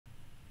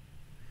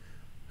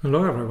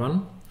Hello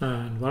everyone,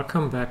 and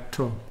welcome back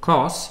to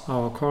COSS,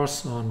 our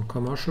course on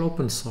commercial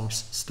open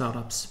source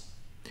startups.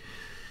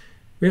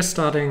 We're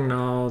starting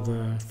now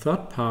the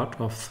third part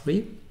of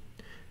 3.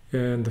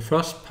 In the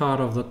first part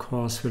of the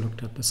course we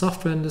looked at the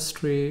software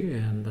industry.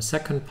 In the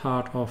second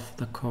part of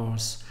the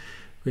course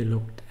we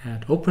looked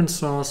at open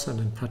source and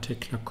in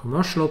particular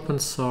commercial open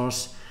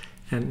source.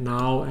 And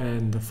now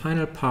in the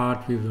final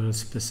part we will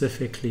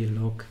specifically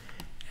look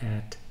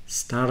at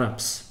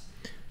startups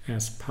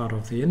as part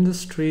of the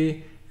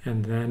industry,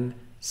 and then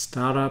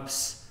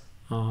startups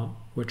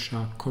which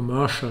are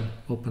commercial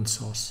open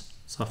source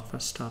software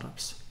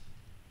startups.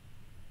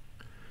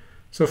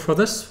 So for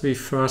this we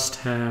first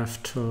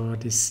have to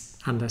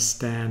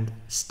understand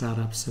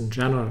startups in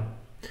general,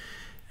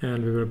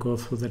 and we will go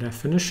through the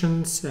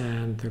definitions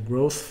and the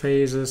growth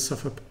phases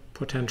of a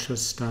potential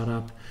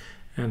startup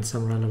and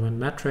some relevant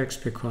metrics,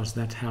 because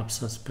that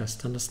helps us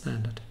best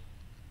understand it.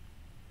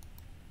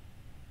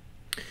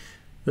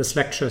 This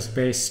lecture is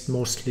based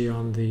mostly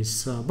on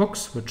these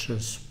books, which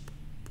is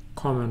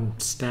common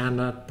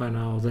standard by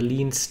now, The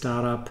Lean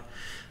Startup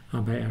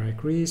by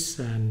Eric Ries,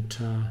 and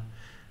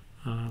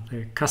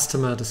the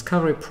Customer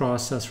Discovery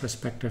Process,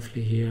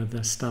 respectively here,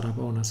 The Startup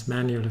Owner's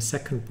Manual, a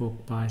second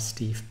book by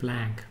Steve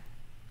Blank.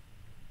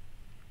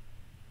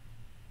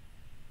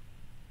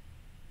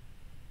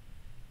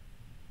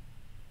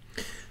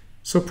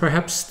 So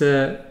perhaps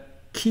the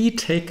key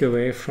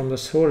takeaway from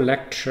this whole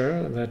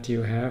lecture that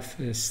you have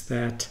is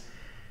that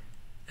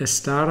a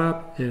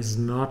startup is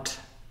not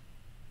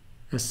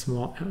a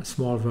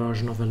small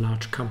version of a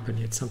large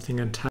company. It's something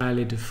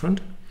entirely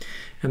different.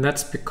 And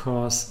that's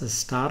because a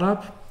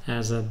startup,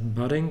 as a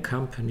budding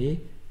company,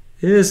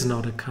 is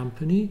not a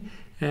company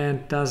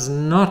and does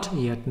not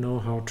yet know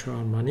how to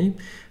earn money.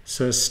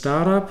 So a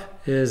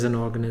startup is an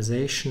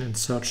organization in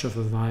search of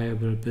a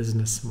viable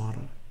business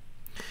model.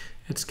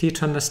 It's key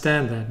to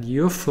understand that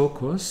your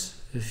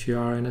focus, if you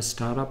are in a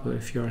startup or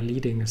if you are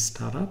leading a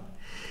startup,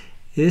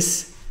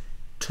 is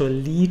to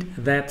lead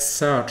that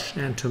search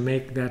and to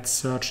make that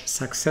search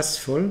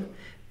successful,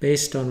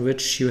 based on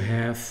which you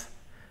have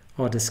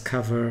or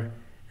discover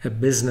a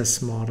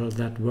business model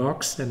that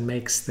works and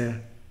makes the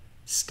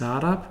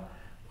startup,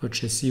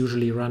 which is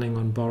usually running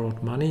on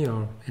borrowed money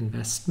or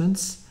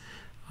investments,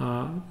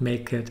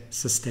 make it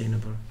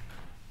sustainable.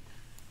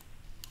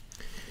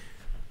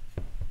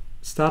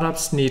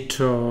 Startups need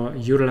to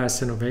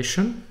utilize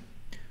innovation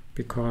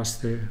because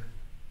the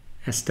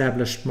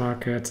established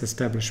markets,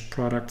 established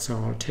products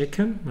are all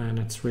taken and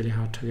it's really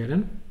hard to get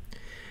in.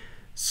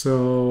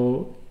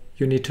 So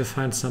you need to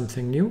find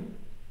something new.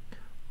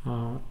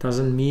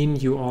 Doesn't mean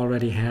you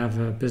already have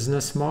a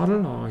business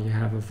model or you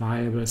have a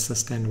viable,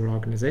 sustainable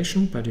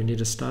organization, but you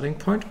need a starting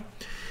point.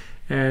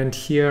 And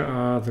here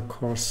are the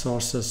core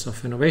sources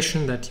of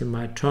innovation that you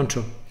might turn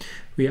to.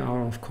 We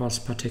are, of course,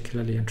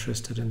 particularly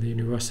interested in the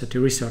University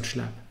Research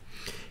Lab.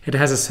 It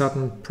has a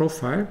certain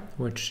profile,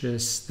 which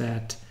is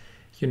that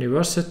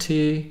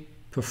university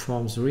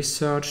performs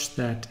research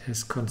that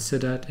is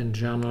considered in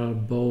general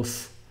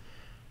both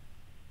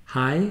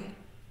high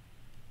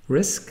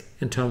risk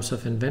in terms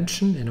of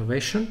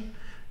innovation.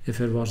 If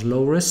it was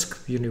low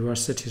risk,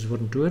 universities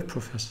wouldn't do it,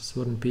 professors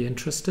wouldn't be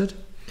interested.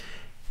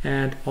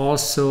 And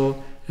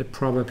also it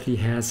probably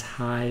has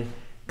high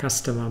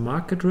customer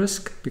market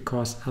risk,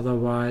 because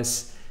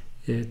otherwise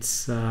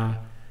it's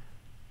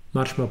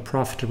much more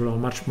profitable or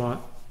much more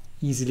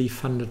easily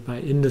funded by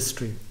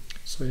industry.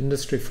 So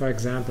industry, for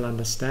example,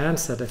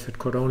 understands that if it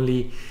could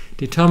only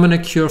determine a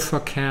cure for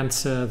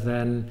cancer,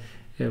 then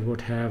it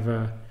would have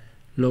a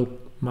low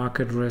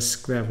market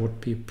risk. There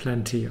would be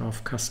plenty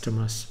of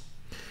customers.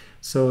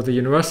 So the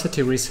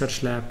University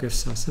Research Lab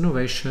gives us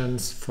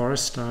innovations for a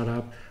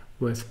startup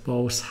with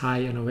both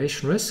high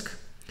innovation risk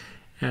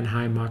and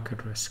high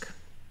market risk.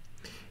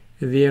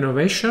 The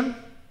innovation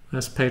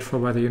is paid for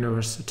by the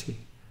university,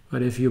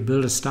 but if you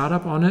build a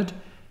startup on it,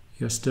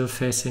 you're still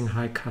facing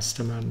high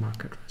customer and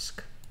market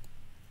risk.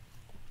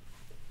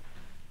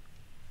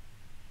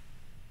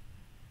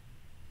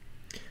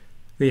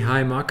 The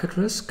high market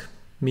risk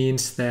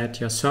means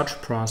that your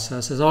search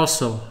process is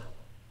also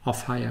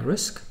of higher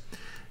risk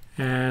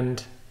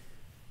and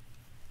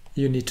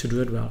you need to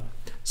do it well.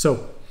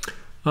 So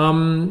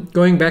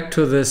going back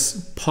to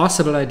this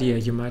possible idea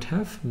you might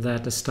have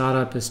that a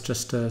startup is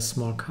just a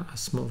small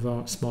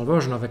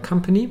version of a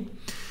company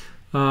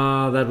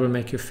that will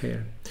make you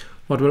fail.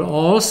 What will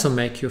also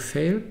make you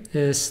fail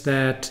is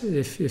that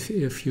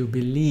if you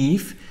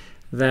believe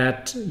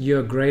that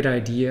your great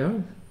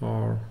idea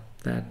or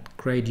that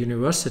great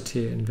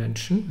university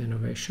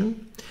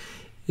innovation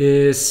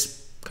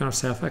is kind of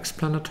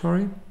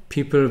self-explanatory,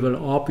 people will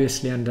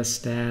obviously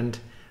understand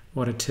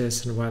what it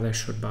is and why they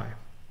should buy.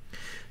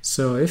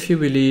 So if you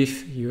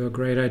believe your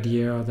great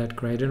idea or that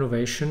great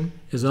innovation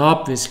is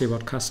obviously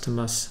what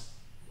customers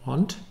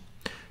want,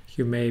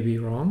 you may be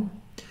wrong.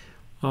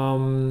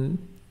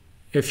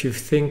 If you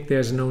think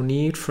there's no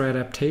need for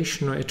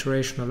adaptation or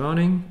iteration or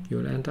learning,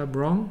 you'll end up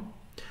wrong.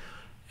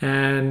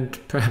 And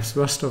perhaps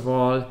worst of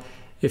all,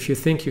 if you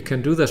think you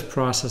can do this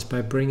process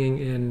by bringing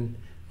in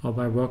or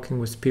by working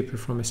with people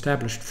from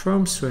established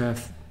firms who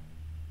have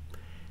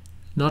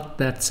not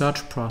that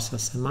search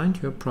process in mind,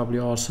 you're probably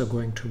also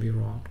going to be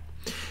wrong.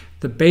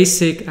 The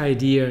basic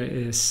idea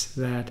is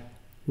that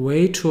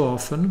way too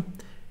often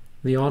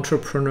the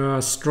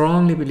entrepreneur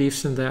strongly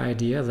believes in their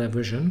idea, their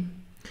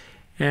vision,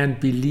 and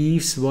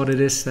believes what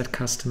it is that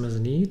customers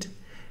need.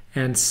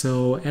 And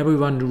so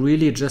everyone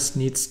really just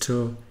needs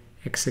to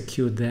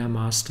execute their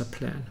master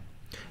plan.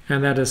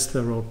 And that is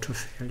the road to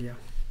failure.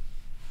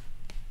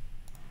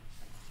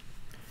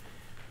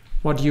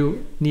 What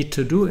you need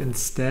to do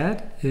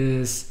instead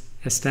is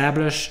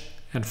establish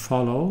and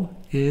follow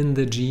in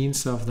the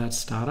genes of that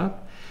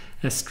startup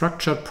a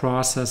structured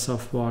process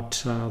of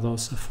what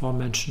those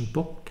aforementioned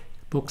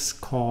books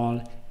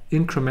call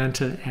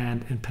incremental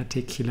and, in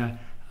particular,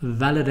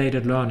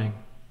 validated learning,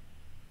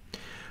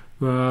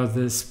 where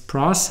this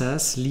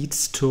process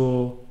leads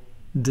to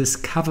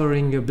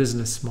discovering your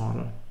business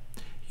model.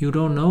 You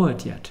don't know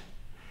it yet,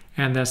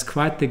 and there's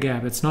quite the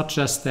gap. It's not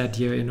just that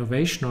your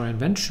innovation or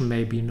invention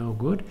may be no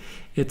good,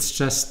 it's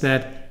just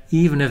that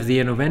even if the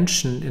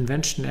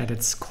invention at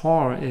its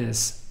core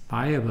is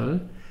viable,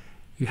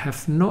 you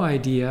have no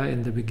idea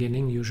in the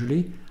beginning,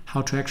 usually,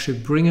 how to actually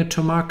bring it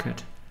to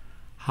market,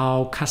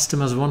 how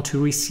customers want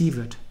to receive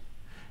it,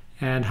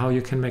 and how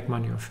you can make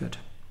money off it.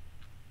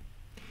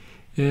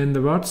 In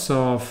the words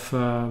of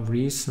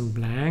Rees and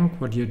Blank,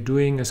 what you're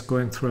doing is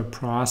going through a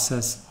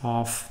process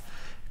of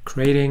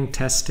creating,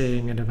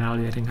 testing, and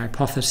evaluating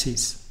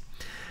hypotheses.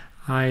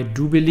 I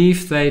do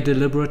believe they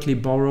deliberately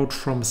borrowed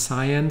from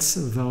science,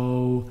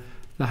 though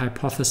the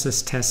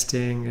hypothesis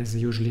testing is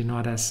usually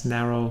not as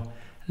narrowly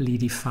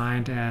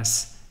defined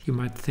as you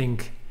might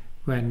think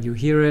when you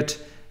hear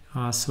it.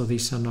 So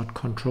these are not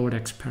controlled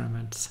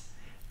experiments.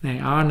 They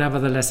are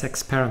nevertheless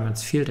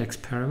experiments, field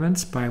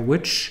experiments, by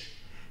which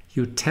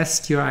you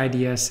test your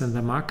ideas in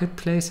the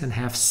marketplace and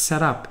have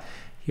set up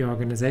your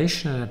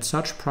organization and its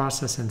search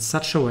process in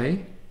such a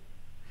way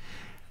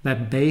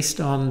that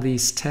based on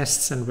these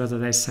tests and whether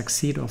they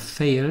succeed or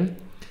fail,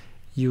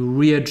 you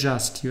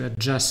readjust, you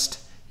adjust,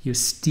 you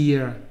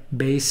steer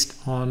based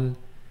on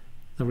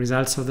the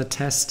results of the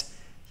test.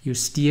 You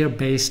steer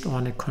based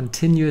on a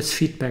continuous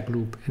feedback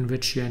loop in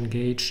which you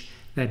engage,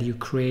 that you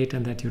create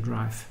and that you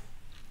drive.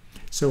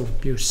 So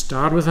you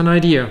start with an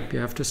idea. You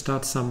have to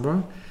start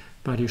somewhere,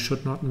 but you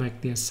should not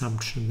make the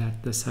assumption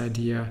that this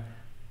idea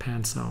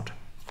pans out.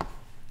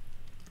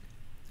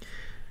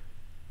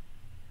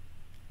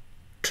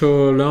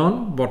 To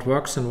learn what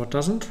works and what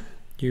doesn't,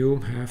 you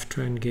have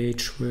to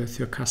engage with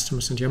your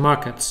customers and your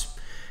markets.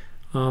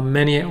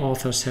 Many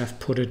authors have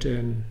put it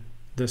in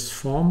this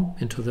form,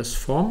 into the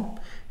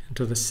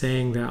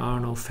saying there are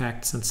no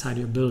facts inside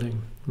your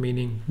building,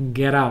 meaning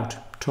get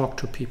out, talk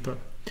to people,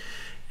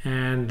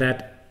 and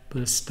that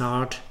will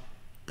start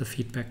the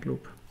feedback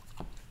loop.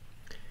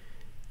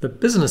 The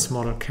business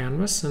model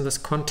canvas in this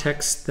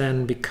context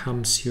then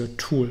becomes your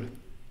tool.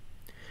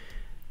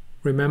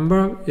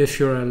 Remember, if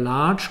you're a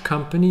large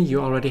company, you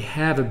already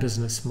have a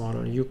business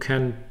model. You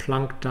can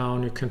plunk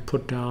down, you can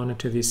put down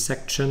into these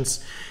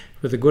sections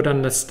with a good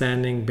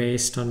understanding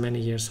based on many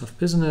years of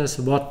business,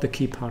 what the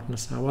key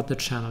partners are, what the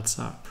channels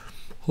are.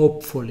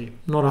 Hopefully,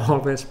 not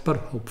always, but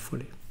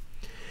hopefully.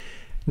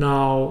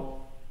 Now,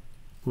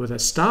 with a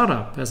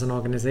startup as an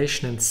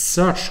organization in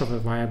search of a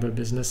viable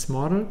business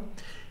model,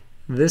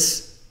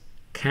 this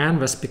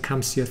canvas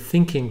becomes your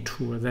thinking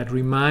tool that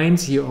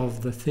reminds you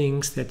of the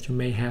things that you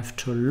may have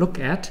to look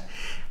at,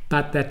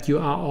 but that you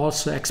are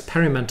also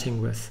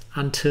experimenting with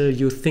until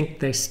you think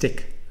they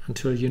stick,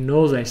 until you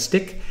know they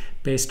stick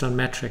based on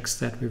metrics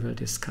that we will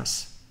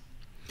discuss.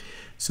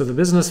 So the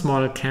business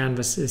model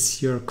canvas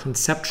is your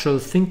conceptual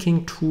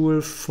thinking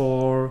tool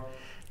for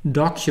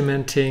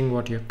documenting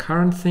what your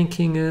current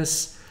thinking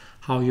is,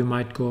 how you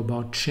might go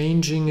about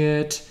changing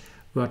it,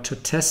 where to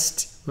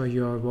test, where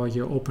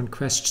your open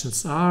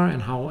questions are,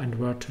 and how and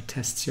where to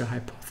test your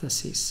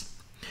hypotheses.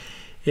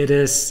 It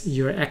is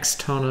your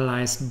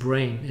externalized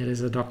brain. It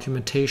is a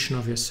documentation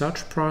of your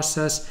search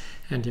process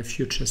and your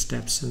future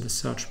steps in the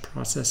search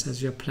process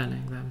as you're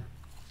planning them.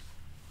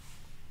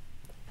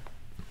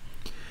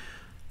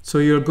 So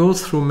you'll go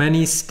through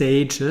many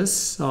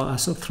stages,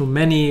 through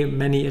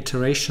many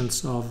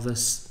iterations of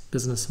this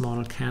business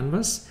model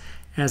canvas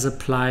as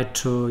applied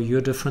to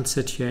your different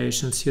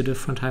situations, your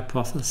different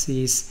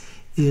hypotheses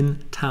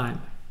in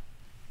time.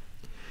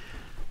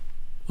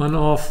 One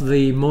of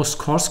the most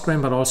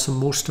coarse-grained but also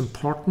most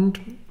important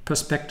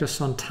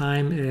perspectives on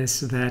time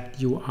is that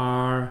you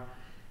are,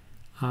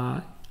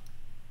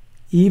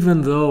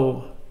 even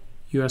though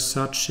you are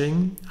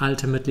searching,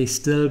 ultimately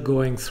still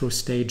going through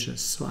stages.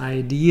 So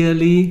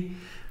ideally,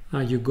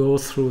 you go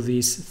through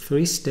these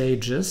 3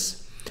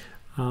 stages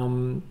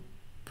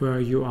where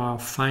you are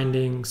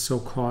finding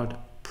so-called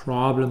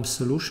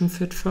problem-solution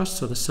fit first.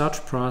 So the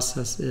search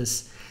process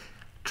is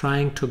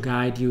trying to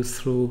guide you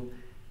through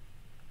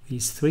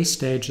these 3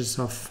 stages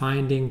of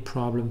finding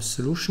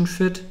problem-solution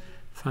fit,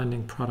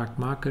 finding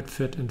product-market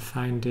fit, and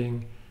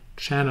finding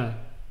channel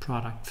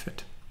product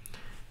fit.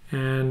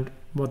 And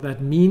what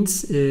that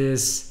means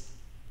is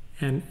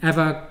an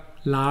ever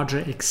larger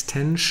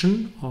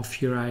extension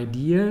of your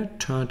idea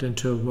turned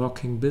into a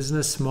working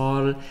business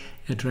model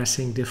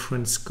addressing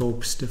different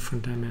scopes,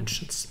 different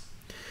dimensions.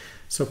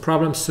 So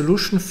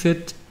problem-solution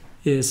fit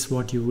is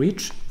what you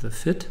reach, the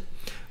fit,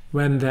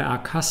 when there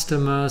are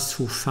customers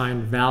who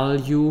find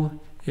value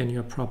in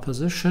your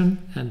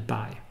proposition and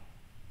buy.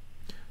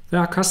 There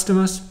are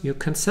customers you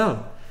can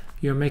sell.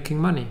 You're making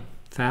money.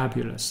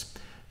 Fabulous.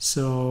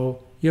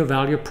 So your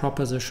value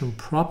proposition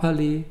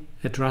properly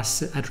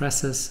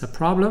addresses a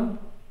problem,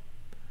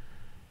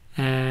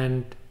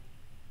 and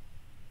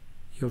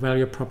your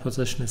value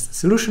proposition is the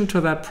solution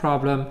to that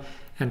problem,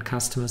 and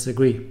customers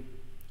agree.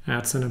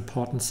 That's an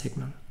important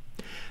signal.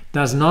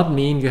 Does not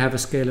mean you have a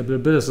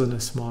scalable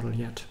business model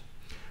yet.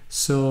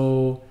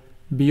 So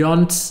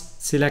beyond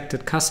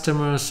selected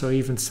customers or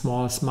even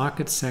small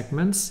market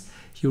segments,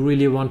 you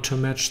really want to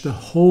match the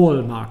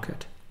whole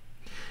market.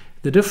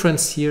 The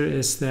difference here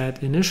is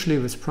that initially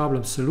with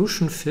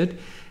problem-solution fit,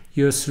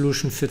 your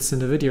solution fits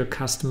individual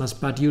customers,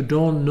 but you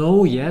don't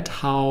know yet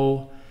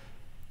how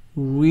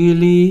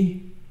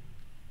really,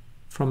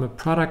 from a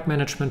product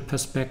management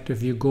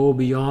perspective, you go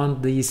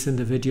beyond these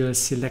individual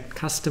select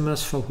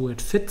customers for who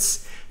it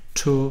fits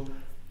to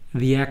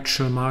the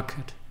actual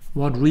market.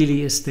 What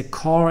really is the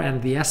core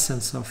and the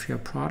essence of your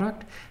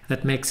product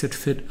that makes it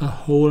fit a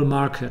whole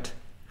market,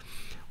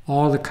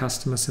 all the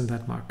customers in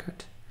that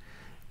market.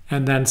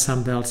 And then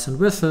some bells and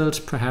whistles,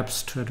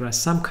 perhaps to address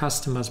some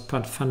customers,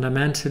 but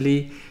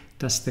fundamentally,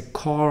 does the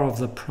core of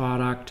the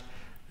product,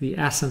 the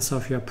essence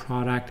of your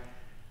product,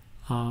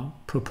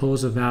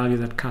 propose a value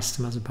that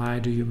customers buy?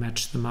 Do you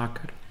match the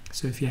market?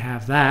 So if you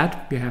have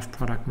that, you have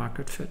product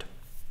market fit.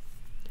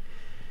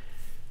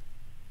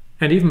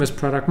 And even with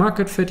product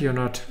market fit, you're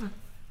not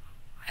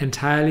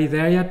entirely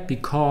there yet,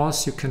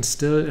 because you can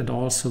still and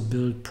also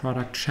build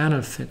product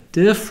channel fit.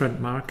 Different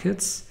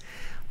markets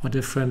or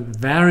different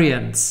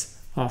variants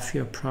of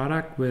your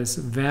product with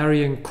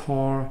varying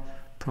core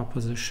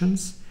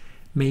propositions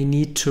may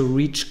need to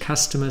reach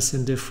customers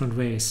in different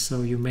ways.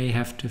 So you may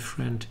have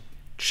different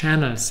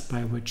channels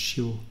by which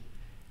you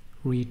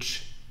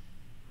reach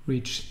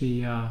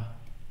the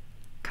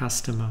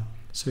customer.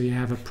 So you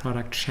have a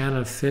product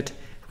channel fit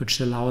which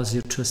allows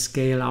you to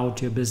scale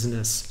out your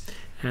business.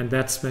 And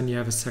that's when you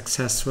have a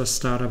successful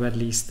startup, at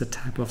least the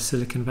type of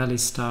Silicon Valley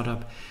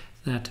startup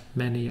that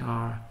many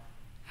are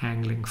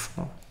angling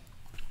for.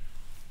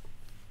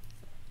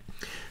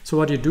 So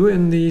what you do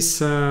in the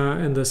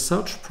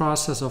search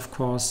process, of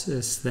course,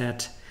 is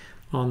that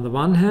on the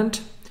one hand,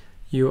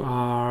 you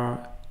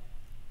are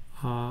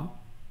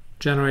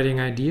generating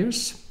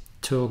ideas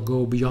to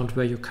go beyond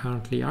where you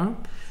currently are.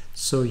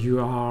 So you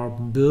are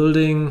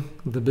building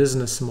the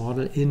business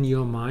model in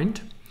your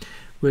mind,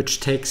 which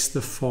takes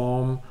the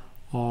form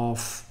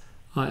of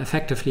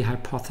effectively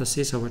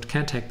hypotheses, or which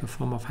can take the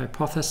form of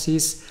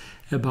hypotheses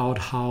about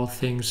how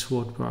things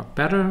would work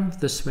better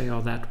this way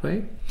or that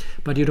way.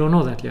 But you don't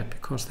know that yet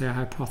because they are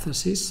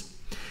hypotheses.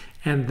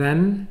 And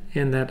then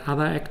in that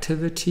other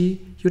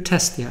activity, you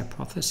test the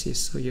hypotheses.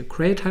 So you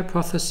create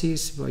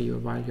hypotheses while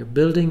you're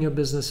building your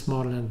business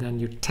model, and then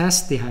you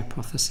test the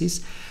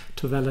hypotheses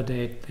to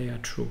validate they are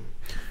true,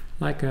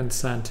 like in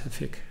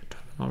scientific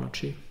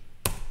terminology.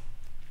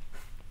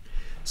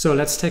 So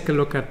let's take a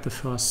look at the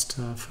first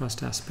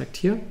aspect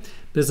here,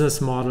 business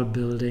model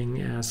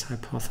building as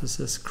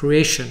hypothesis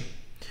creation.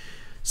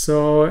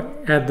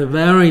 So at the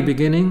very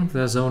beginning,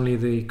 there's only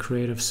the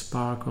creative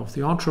spark of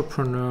the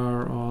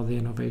entrepreneur or the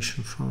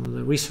innovation from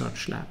the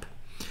research lab.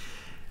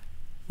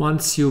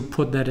 Once you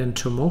put that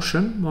into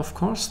motion, of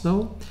course,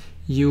 though,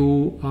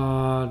 you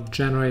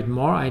generate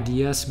more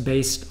ideas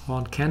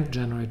can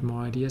generate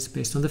more ideas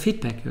based on the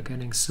feedback you're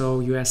getting. So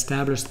you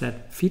establish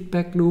that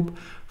feedback loop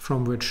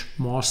from which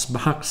more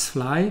sparks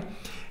fly,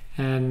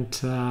 and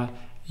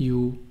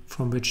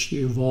from which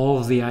you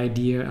evolve the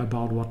idea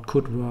about what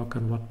could work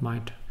and what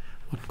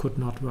could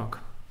not work.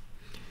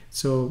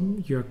 So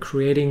you're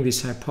creating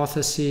these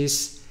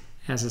hypotheses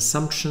as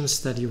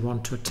assumptions that you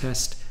want to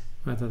test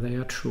whether they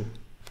are true.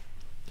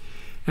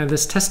 And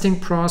this testing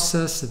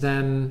process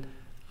then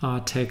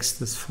takes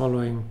the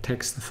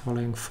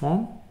following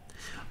form.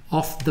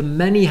 Of the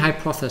many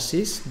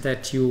hypotheses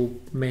that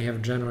you may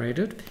have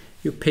generated,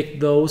 you pick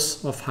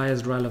those of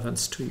highest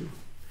relevance to you.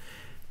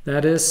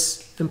 That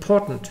is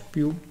important.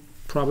 You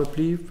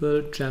probably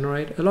will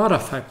generate a lot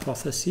of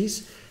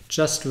hypotheses.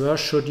 Just where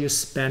should you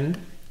spend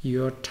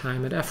your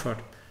time and effort?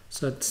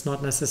 So it's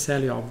not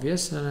necessarily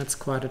obvious, and it's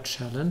quite a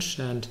challenge,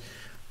 and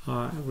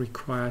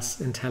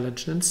requires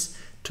intelligence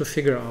to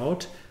figure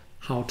out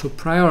how to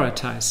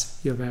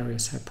prioritize your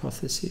various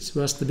hypotheses.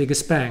 Where's the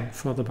biggest bang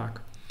for the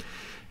buck?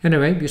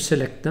 Anyway, you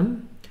select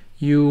them.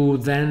 You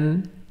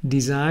then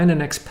design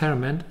an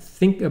experiment,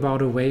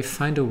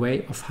 find a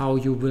way of how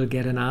you will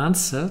get an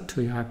answer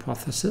to your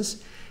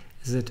hypothesis.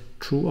 Is it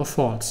true or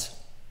false?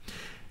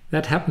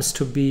 That happens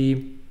to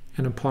be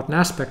an important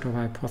aspect of a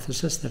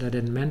hypothesis that I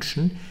didn't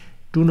mention.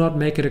 Do not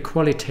make it a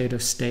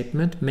qualitative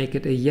statement, make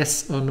it a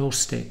yes or no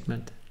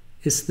statement.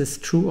 Is this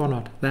true or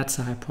not? That's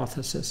a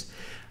hypothesis,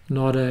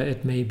 not a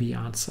it may be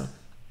answer.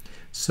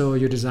 So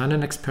you design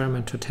an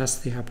experiment to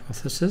test the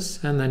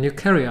hypothesis, and then you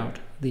carry out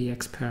the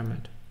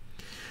experiment.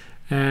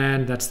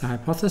 And that's the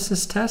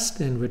hypothesis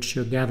test, in which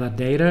you gather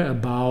data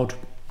about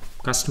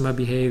customer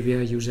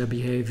behavior, user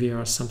behavior,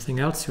 or something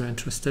else you're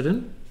interested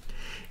in.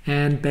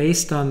 And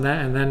based on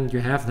that, and then you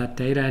have that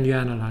data and you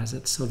analyze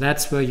it. So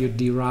that's where you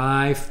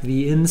derive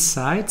the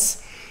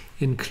insights,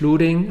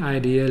 including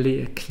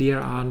ideally a clear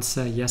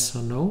answer, yes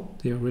or no,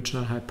 the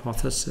original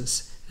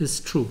hypothesis is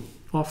true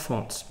or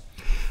false.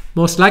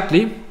 Most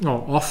likely,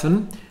 or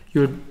often,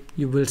 you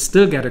will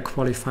still get a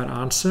qualified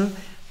answer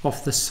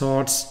of the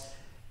sorts,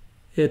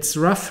 it's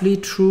roughly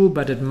true,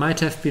 but it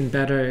might have been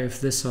better if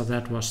this or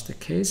that was the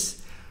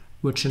case,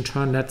 which in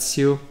turn lets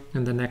you,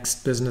 in the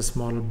next business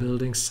model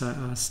building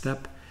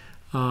step,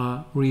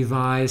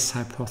 revise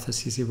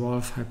hypotheses,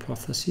 evolve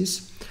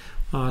hypotheses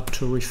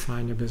to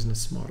refine your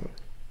business model.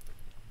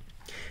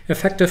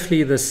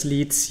 Effectively, this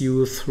leads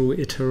you through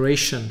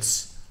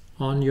iterations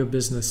on your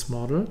business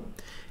model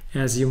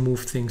as you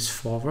move things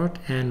forward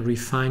and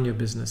refine your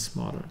business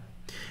model.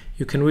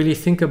 You can really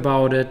think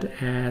about it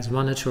as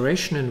one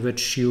iteration in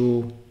which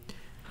you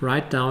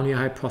write down your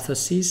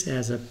hypotheses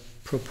as a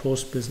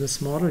proposed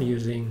business model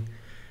using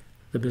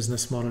the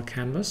business model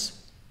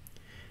canvas,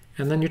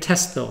 and then you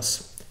test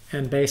those.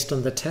 And based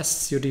on the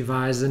tests, you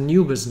devise a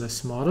new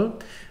business model,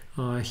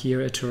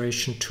 here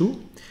iteration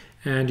 2,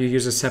 and you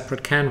use a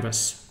separate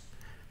canvas.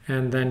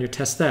 And then you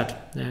test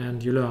that,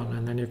 and you learn,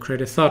 and then you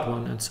create a third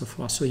one, and so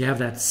forth. So you have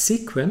that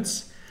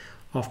sequence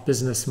of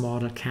business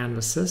model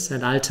canvases,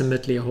 and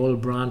ultimately a whole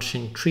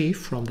branching tree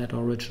from that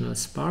original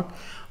spark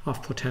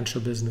of potential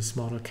business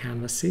model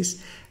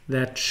canvases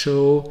that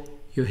show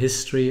your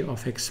history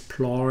of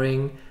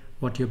exploring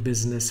what your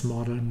business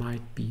model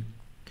might be.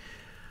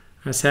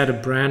 I said a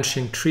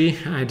branching tree.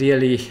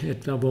 Ideally,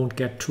 it won't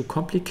get too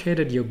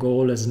complicated. Your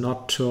goal is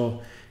not to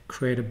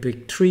create a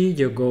big tree.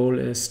 Your goal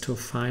is to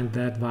find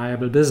that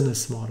viable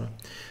business model.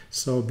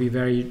 So be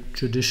very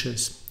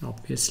judicious,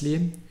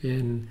 obviously,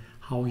 in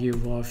how you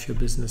evolve your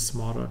business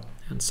model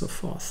and so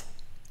forth.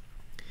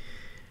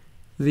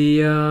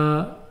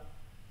 The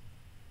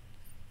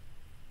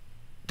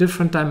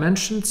different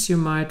dimensions you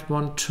might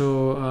want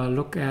to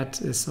look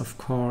at is, of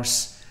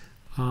course,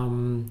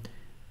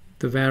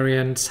 the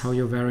variance, how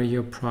you vary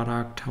your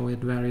product, how it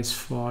varies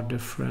for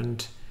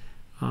different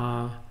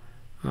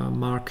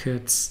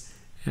markets,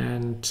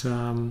 and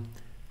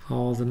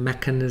how the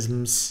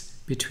mechanisms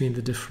between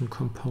the different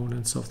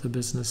components of the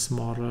business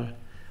model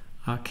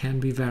can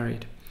be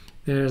varied.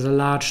 There is a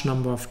large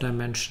number of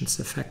dimensions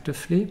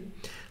effectively,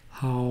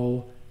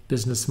 how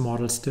business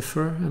models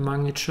differ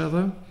among each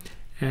other,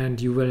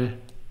 and you will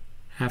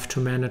have to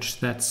manage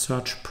that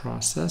search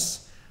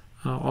process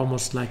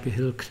almost like a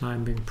hill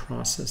climbing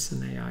process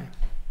in AI.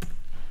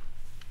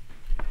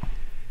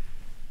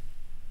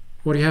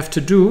 What you have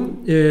to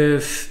do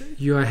if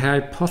your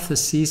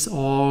hypotheses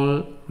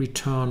all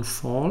return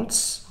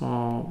false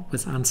or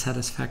with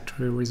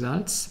unsatisfactory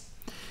results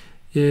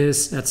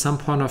is at some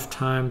point of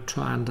time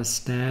to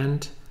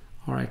understand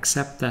or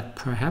accept that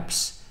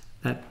perhaps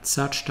that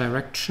search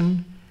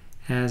direction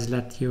has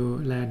led you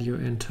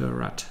into a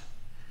rut,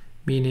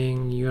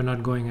 meaning you're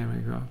not going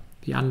anywhere.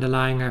 The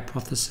underlying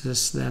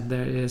hypothesis that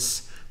there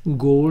is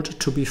gold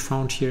to be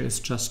found here is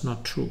just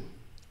not true.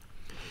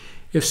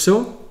 If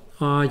so,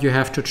 you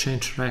have to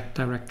change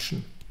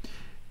direction.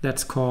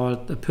 That's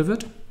called a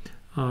pivot.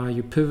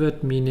 You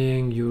pivot,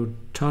 meaning you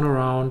turn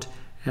around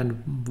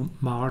and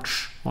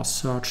march or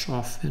search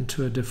off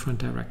into a different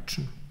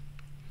direction.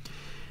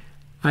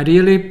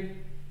 Ideally,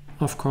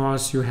 of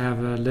course, you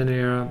have a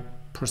linear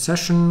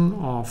procession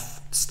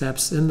of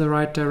steps in the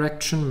right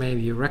direction.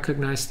 Maybe you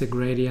recognize the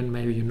gradient,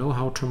 maybe you know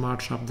how to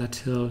march up that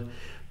hill,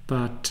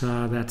 but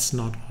that's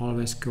not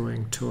always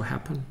going to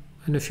happen.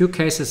 In a few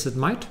cases it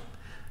might,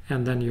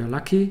 and then you're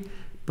lucky,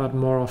 but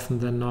more often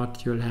than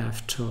not you'll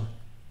have to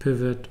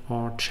pivot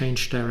or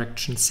change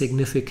direction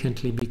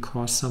significantly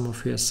because some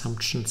of your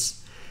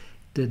assumptions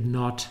did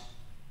not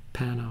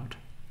pan out.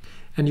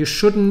 And you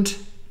shouldn't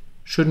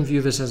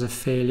view this as a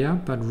failure,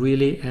 but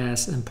really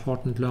as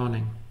important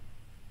learning.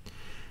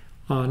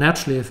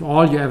 Naturally, if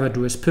all you ever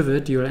do is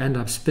pivot, you'll end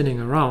up spinning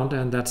around,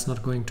 and that's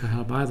not going to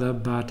help either,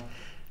 but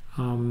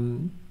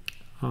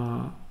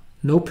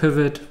no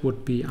pivot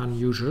would be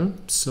unusual.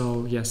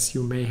 So yes,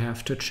 you may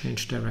have to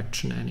change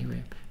direction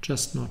anyway,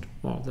 just not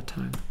all the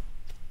time.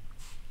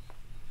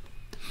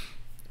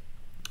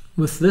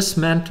 With this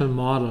mental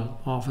model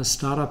of a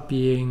startup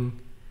being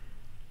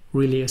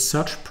really a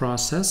search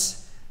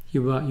process,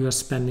 you are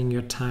spending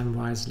your time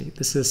wisely.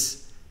 This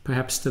is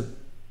perhaps the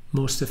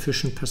most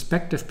efficient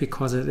perspective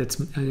because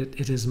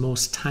it is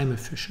most time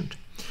efficient.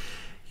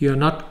 You're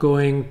not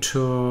going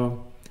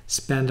to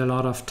spend a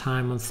lot of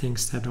time on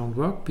things that don't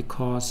work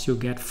because you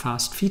get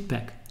fast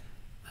feedback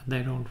that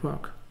they don't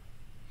work.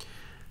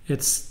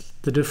 It's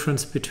the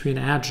difference between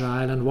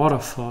agile and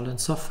waterfall in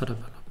software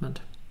development.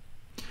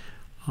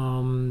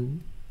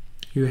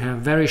 You have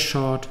very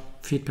short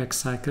feedback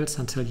cycles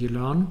until you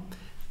learn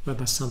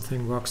whether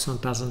something works or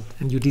doesn't,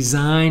 and you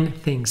design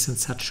things in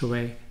such a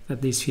way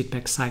that these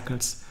feedback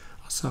cycles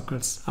are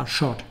circles are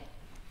short.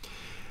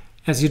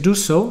 As you do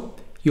so,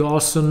 you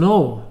also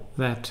know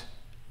that,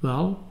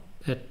 well,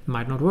 it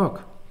might not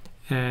work.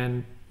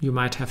 And you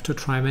might have to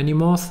try many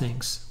more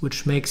things,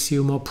 which makes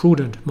you more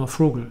prudent, more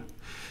frugal.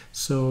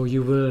 So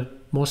you will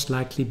most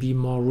likely be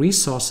more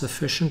resource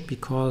efficient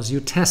because you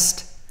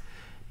test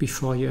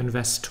before you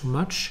invest too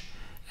much,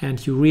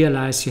 and you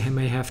realize you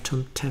may have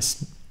to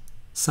test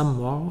some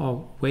more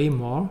or way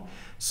more,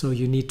 so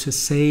you need to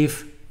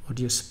save what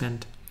you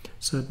spend.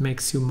 So it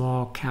makes you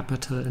more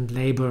capital and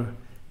labor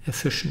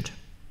efficient.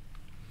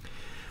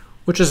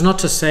 Which is not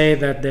to say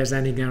that there's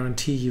any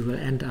guarantee you will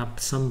end up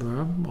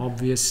somewhere.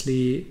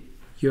 Obviously,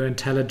 your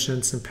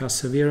intelligence and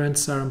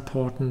perseverance are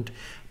important,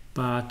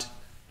 but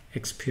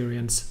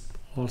experience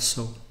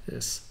also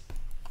is.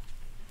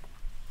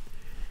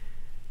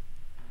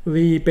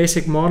 The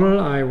basic model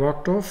I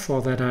worked off,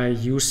 or that I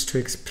used to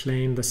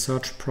explain the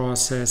search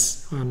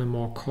process on a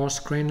more coarse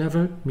grain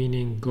level,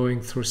 meaning going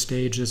through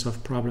stages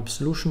of problem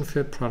solution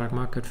fit, product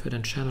market fit,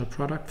 and channel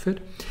product fit.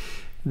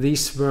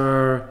 These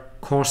were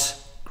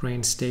coarse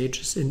grain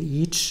stages. In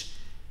each,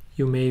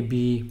 you may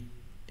be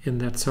in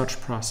that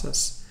search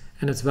process.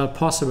 And it's well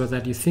possible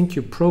that you think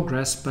you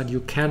progress, but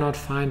you cannot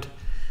find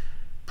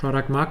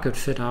product market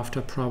fit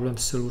after problem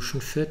solution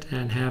fit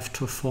and have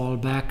to fall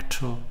back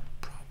to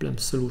problem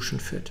solution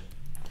fit.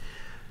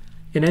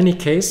 In any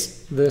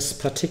case, this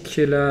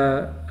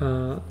particular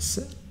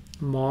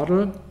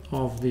model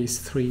of these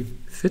three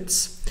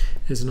fits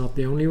is not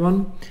the only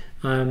one.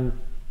 I'm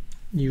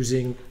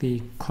using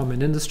the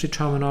common industry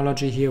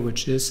terminology here,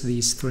 which is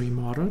these three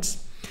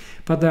models.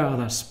 But there are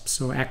others.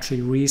 So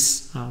actually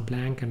Rees,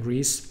 Blank and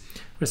Rees,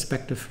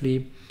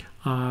 respectively,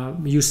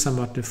 use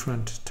somewhat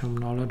different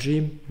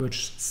terminology,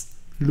 which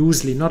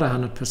loosely, not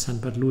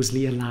 100%, but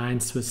loosely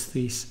aligns with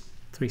these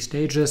three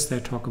stages. They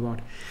talk about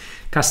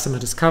customer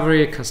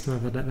discovery, customer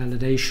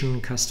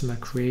validation, customer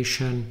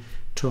creation,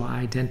 to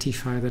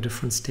identify the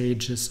different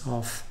stages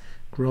of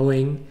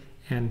growing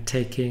and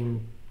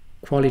taking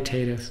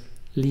qualitative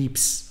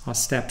leaps or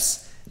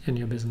steps in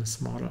your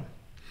business model.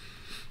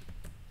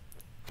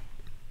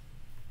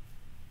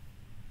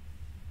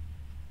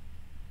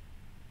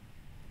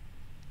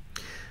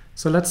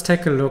 So let's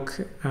take a look,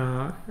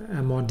 a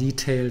more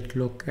detailed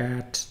look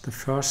at the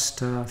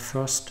first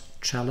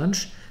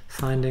challenge,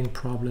 finding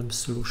problem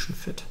solution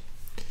fit.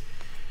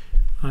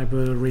 I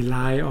will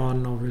rely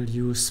on, or will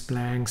use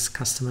Blank's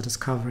customer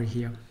discovery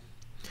here.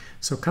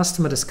 So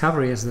customer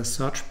discovery is the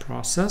search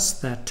process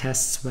that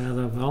tests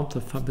whether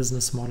the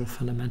business model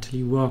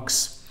fundamentally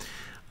works.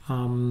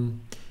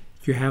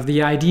 You have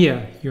the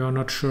idea, you're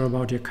not sure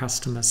about your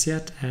customers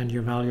yet, and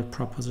your value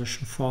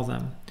proposition for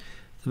them.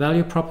 The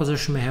value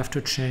proposition may have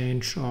to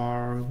change,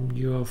 or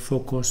your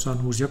focus on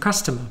who's your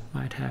customer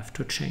might have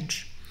to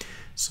change.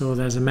 So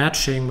there's a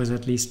matching with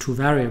at least two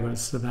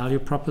variables, the value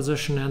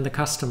proposition and the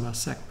customer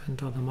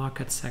segment or the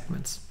market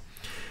segments.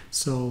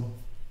 So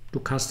do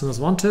customers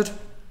want it,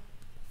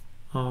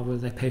 or will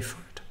they pay for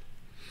it?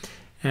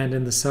 And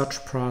in the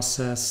search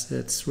process,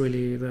 it's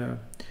really the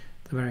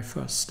very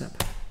first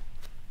step.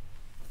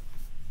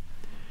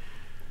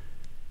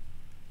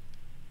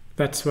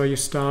 That's where you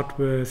start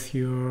with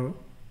your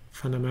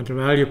fundamental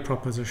value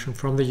proposition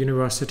from the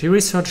university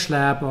research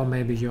lab, or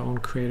maybe your own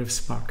creative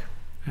spark.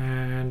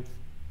 And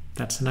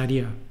that's an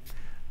idea.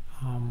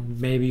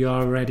 Maybe you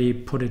already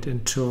put it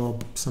into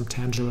some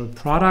tangible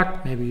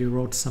product, maybe you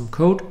wrote some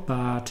code,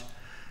 but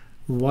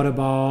what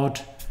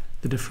about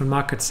the different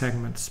market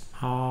segments?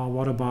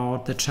 What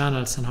about the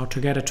channels and how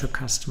to get it to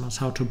customers,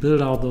 how to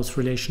build out those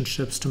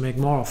relationships to make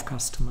more of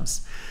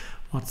customers?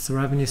 What's the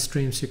revenue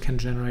streams you can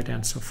generate,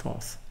 and so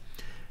forth.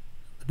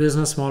 The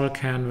business model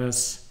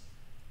canvas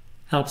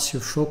helps you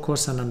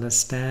focus on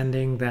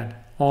understanding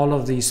that all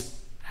of these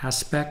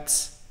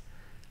aspects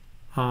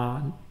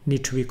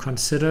need to be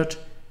considered,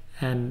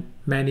 and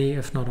many,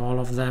 if not all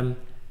of them,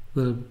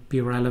 will be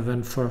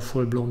relevant for a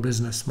full-blown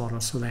business model,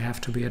 so they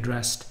have to be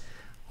addressed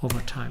over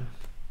time.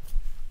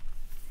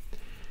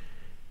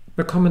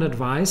 The common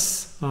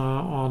advice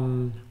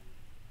on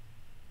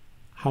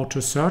how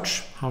to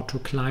search, how to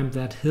climb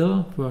that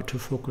hill, where to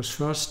focus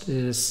first,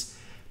 is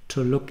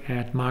to look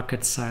at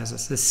market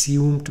sizes,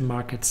 assumed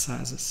market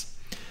sizes.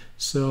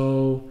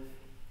 So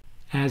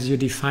as you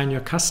define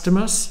your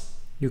customers,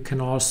 you can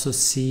also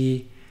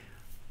see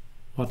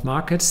what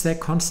markets they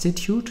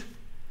constitute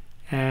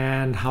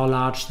and how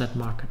large that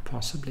market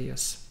possibly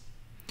is.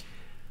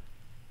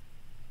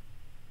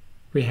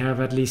 We have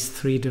at least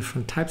three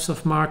different types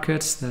of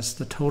markets. There's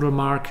the total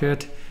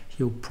market.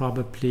 You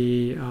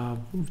probably,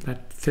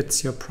 that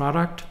fits your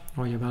product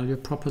or your value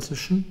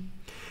proposition,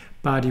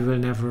 but you will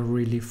never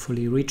really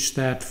fully reach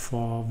that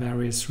for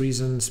various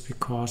reasons,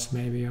 because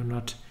maybe you're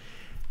not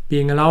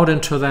being allowed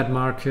into that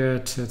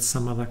market, it's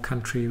some other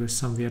country with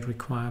some weird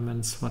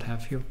requirements, what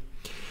have you.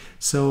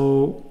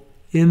 So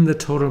in the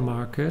total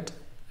market,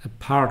 a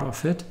part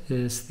of it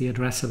is the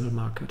addressable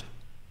market.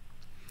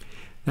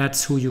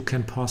 That's who you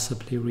can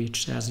possibly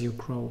reach as you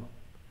grow.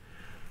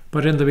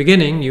 But in the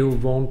beginning, you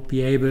won't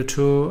be able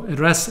to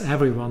address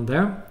everyone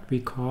there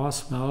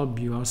because, well,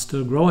 you are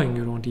still growing.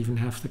 You don't even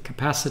have the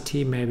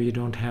capacity. Maybe you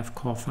don't have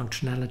core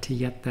functionality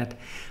yet that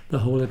the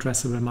whole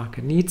addressable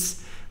market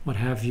needs, what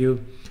have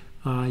you.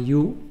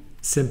 You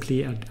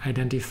simply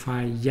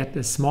identify yet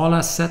a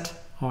smaller set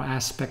or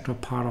aspect or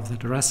part of the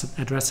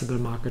addressable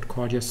market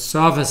called your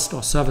serviced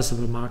or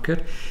serviceable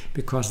market,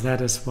 because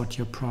that is what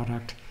your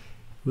product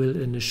will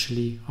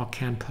initially or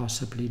can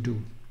possibly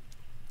do.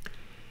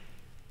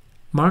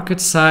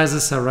 Market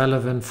sizes are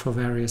relevant for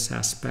various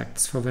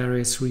aspects, for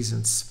various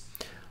reasons.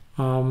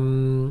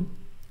 You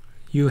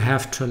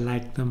have to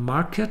like the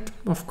market,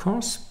 of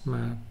course,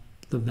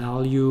 the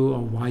value or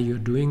why you're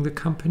doing the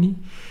company.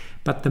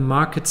 But the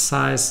market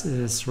size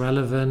is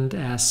relevant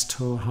as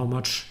to how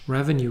much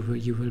revenue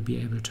you will be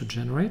able to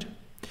generate,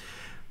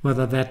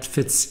 whether that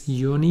fits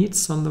your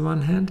needs on the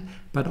one hand,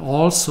 but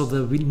also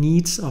the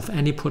needs of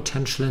any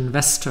potential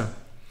investor.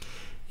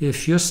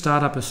 If your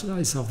startup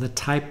is of the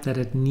type that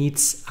it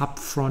needs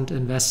upfront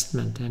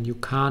investment and you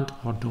can't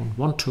or don't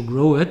want to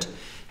grow it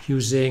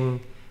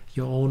using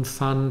your own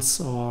funds,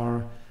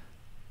 or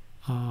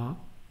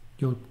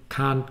you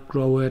can't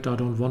grow it or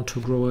don't want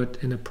to grow it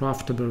in a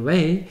profitable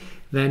way,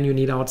 then you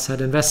need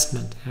outside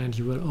investment. And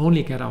you will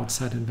only get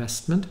outside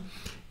investment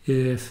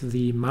if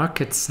the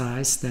market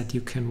size that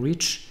you can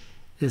reach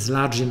is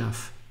large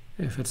enough.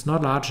 If it's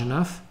not large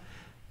enough,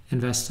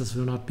 investors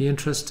will not be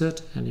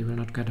interested and you will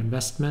not get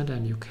investment,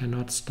 and you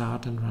cannot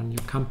start and run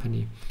your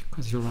company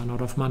because you'll run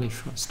out of money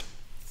first.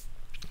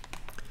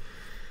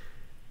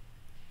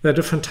 There are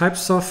different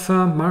types of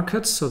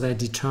markets, so they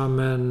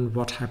determine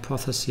what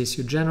hypotheses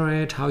you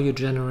generate, how you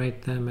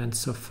generate them, and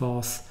so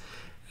forth.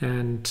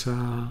 And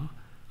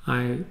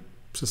I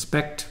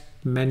suspect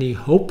many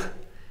hope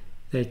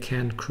they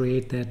can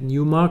create that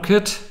new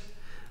market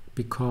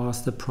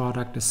because the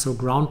product is so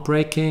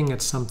groundbreaking.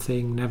 It's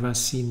something never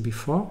seen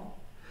before.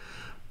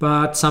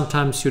 But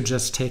sometimes you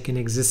just take an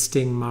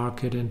existing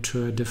market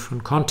into a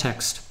different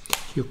context.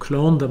 You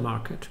clone the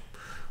market.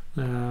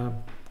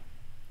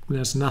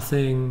 There's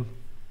nothing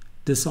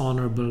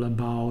dishonorable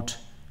about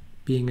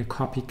being a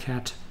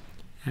copycat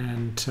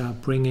and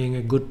bringing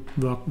a good,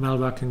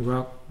 well-working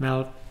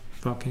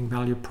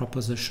value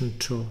proposition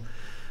to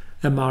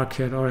a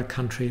market or a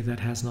country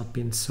that has not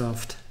been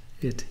served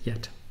it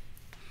yet.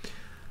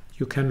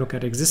 You can look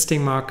at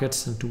existing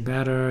markets and do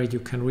better. You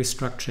can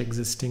restructure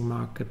existing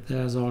market.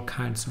 There's all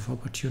kinds of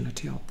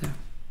opportunity out there.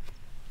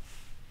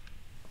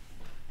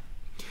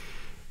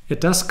 It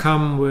does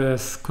come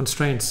with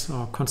constraints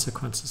or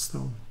consequences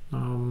though.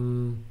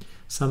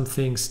 Some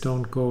things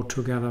don't go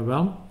together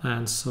well,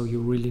 and so you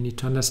really need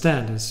to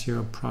understand, is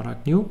your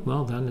product new?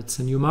 Well, then it's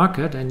a new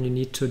market and you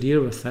need to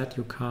deal with that.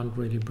 You can't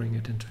really bring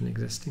it into an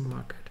existing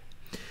market.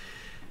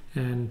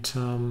 And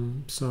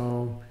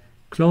so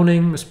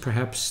cloning is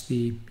perhaps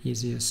the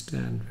easiest,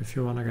 and if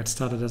you want to get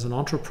started as an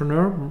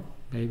entrepreneur,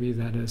 maybe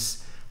that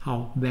is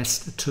how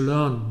best to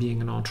learn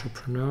being an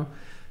entrepreneur.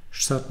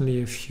 Certainly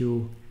if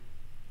you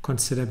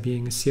consider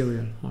being a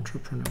serial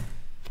entrepreneur.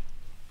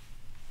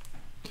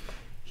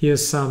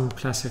 Here's some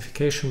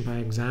classification by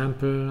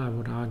example. I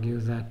would argue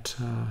that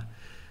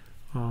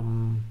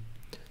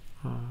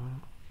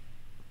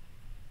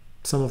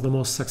some of the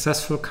most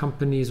successful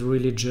companies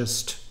really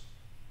just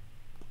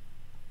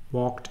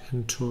walked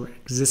into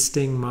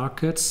existing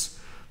markets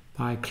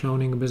by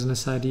cloning a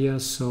business idea.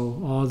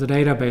 So all the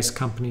database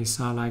companies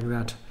are like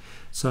that.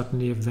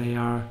 Certainly if they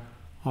are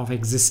of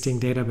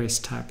existing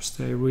database types,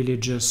 they really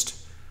just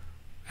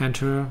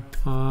enter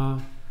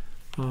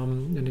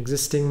an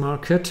existing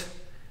market,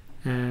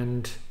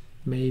 and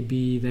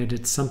maybe they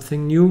did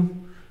something new,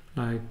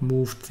 like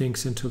moved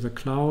things into the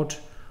cloud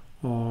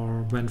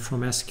or went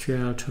from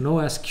SQL to no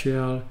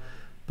SQL,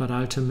 but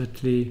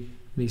ultimately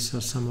these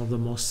are some of the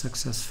most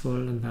successful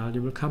and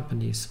valuable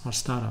companies or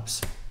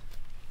startups.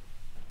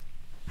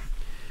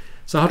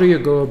 So how do you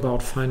go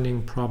about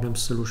finding problem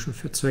solution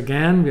fit? So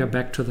again, we are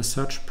back to the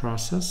search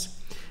process,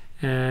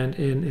 and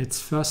in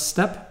its first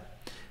step,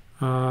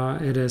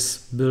 it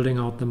is building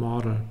out the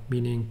model,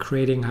 meaning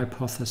creating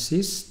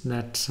hypotheses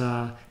that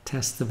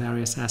test the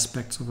various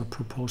aspects of a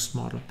proposed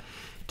model.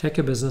 Take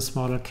a business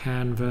model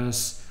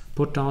canvas,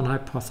 put down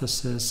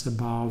hypotheses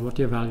about what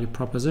your value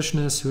proposition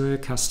is, who are your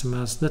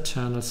customers, the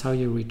channels, how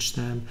you reach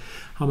them,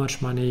 how much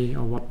money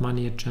or what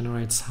money it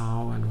generates,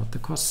 how, and what the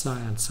costs are,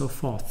 and so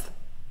forth.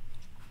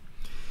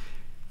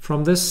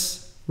 From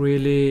this,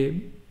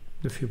 really,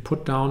 if you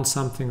put down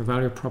something, a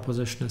value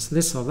proposition is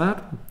this or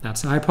that,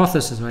 that's a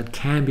hypothesis, or it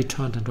can be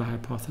turned into a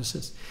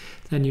hypothesis.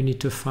 Then you need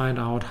to find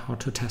out how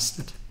to test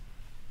it.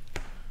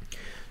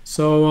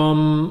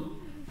 So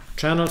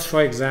channels,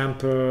 for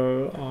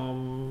example,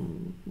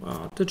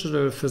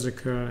 digital,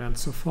 physical, and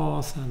so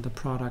forth, and the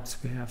products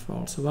we have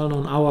also well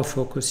known. Our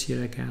focus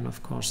here again,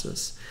 of course,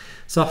 is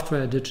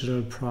software,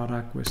 digital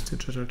product with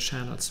digital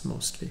channels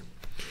mostly.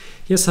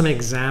 Here's some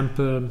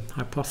example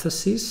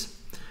hypotheses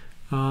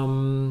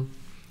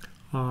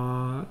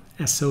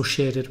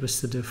associated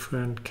with the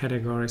different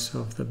categories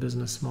of the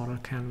business model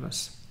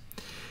canvas.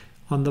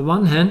 On the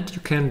one hand,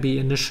 you can be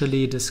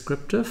initially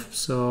descriptive,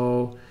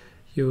 so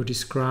you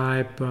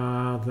describe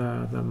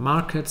the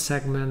market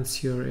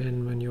segments you're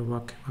in when you're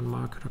working on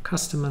market or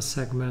customer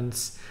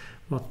segments,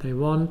 what they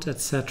want,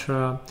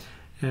 etc.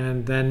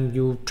 And then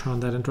you turn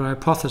that into a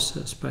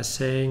hypothesis by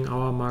saying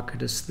our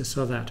market is this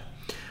or that.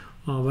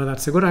 Whether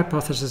that's a good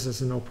hypothesis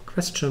is an open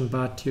question,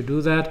 but you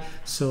do that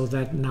so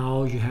that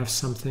now you have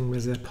something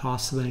with a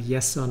possible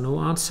yes or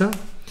no answer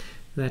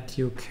that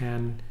you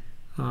can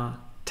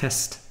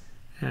test,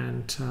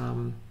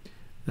 and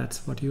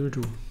that's what you'll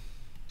do.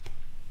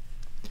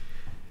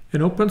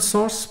 In open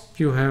source,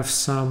 you have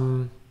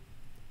some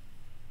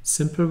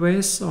simple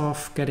ways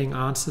of getting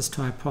answers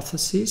to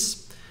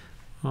hypotheses,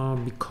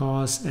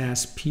 because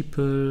as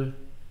people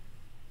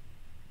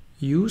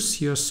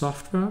use your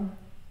software,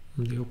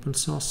 the open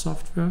source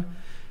software,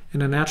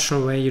 in a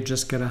natural way you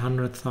just get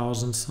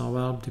 100,000, so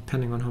well,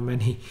 depending on how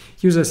many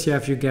users you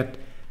have, you get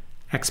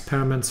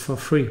experiments for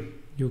free.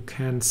 You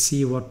can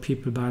see what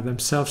people by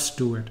themselves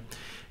do it.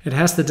 It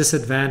has the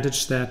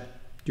disadvantage that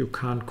you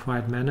can't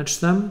quite manage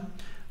them,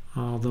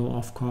 although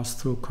of course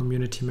through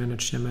community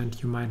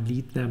management you might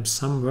lead them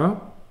somewhere,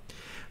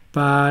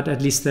 but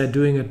at least they're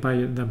doing it by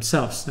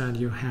themselves and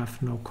you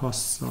have no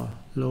costs or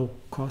low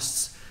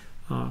costs,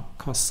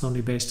 costs only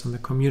based on the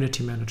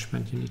community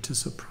management you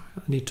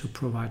need to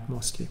provide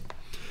mostly.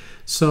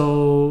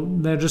 So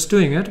they're just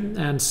doing it,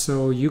 and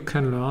so you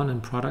can learn in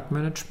product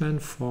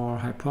management for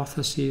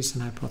hypotheses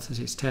and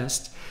hypothesis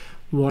tests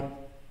what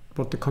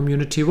the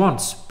community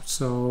wants.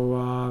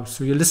 So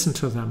you listen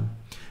to them,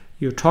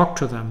 you talk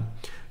to them.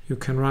 You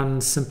can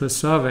run simple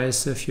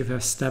surveys if you've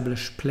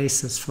established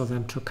places for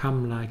them to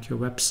come, like your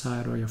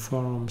website or your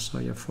forums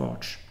or your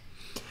Forge.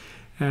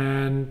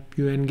 And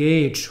you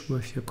engage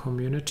with your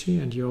community,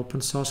 and your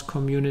open source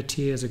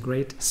community is a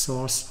great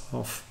source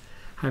of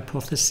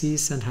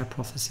hypotheses and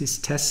hypothesis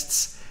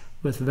tests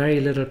with very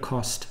little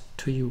cost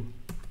to you.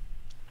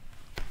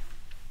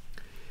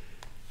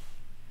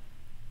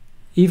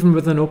 Even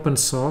with an open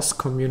source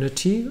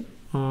community,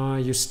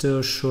 you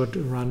still should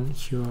run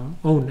your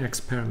own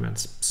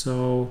experiments.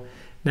 So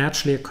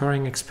naturally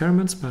occurring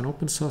experiments by an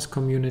open source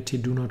community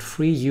do not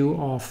free you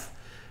of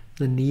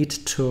the need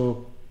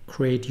to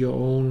create your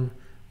own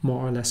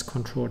more or less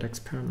controlled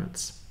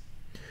experiments.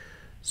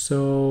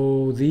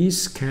 So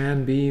these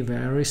can be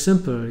very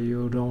simple.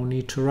 You don't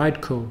need to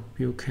write code.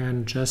 You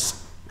can just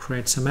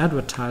create some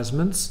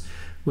advertisements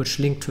which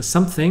link to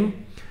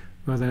something,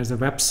 where there's a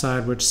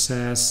website which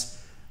says,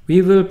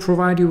 we will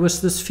provide you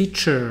with this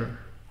feature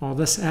or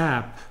this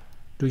app.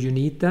 Do you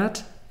need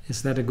that?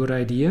 Is that a good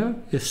idea?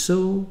 If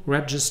so,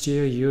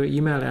 register your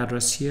email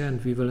address here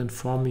and we will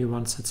inform you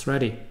once it's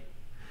ready.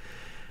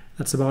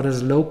 That's about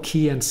as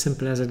low-key and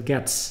simple as it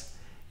gets.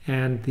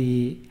 And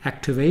the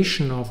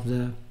activation of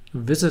the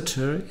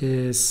visitor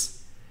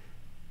is,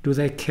 do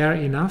they care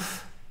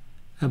enough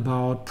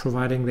about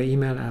providing their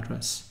email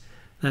address?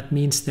 That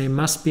means they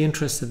must be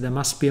interested, there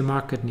must be a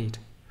market need.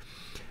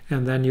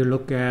 And then you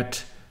look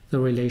at the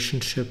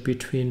relationship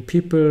between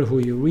people who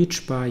you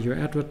reach by your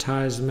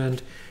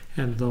advertisement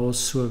and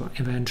those who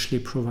eventually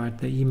provide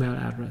the email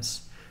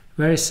address.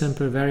 Very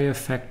simple, very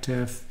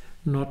effective,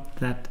 not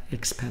that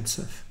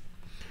expensive.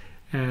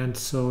 And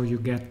so you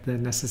get the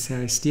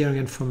necessary steering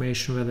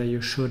information whether you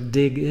should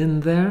dig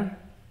in there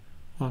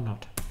or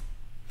not.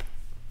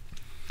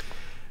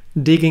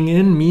 Digging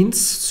in means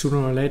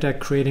sooner or later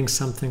creating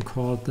something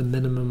called the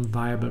minimum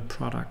viable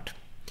product.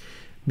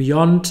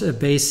 Beyond a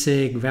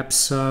basic web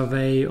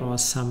survey or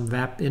some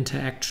web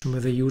interaction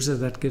with a user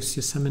that gives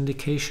you some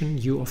indication,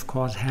 you of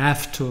course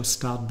have to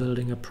start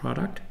building a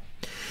product.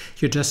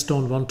 You just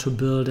don't want to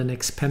build an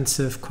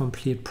expensive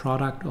complete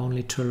product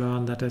only to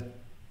learn that it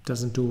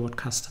doesn't do what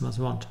customers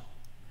want.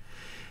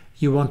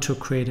 You want to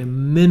create a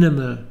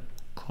minimal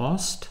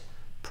cost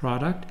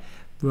product,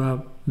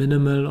 where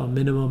minimal or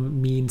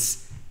minimum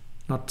means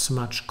not so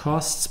much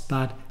costs,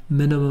 but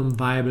minimum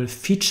viable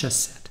feature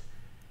set.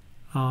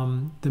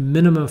 The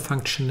minimum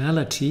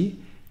functionality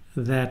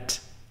that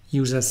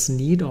users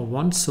need or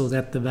want, so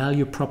that the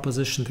value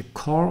proposition, the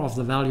core of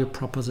the value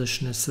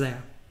proposition is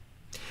there.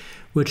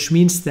 Which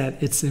means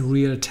that it's a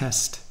real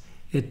test.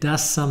 It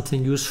does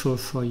something useful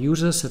for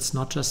users. It's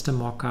not just a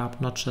mock-up,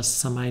 not just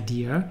some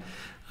idea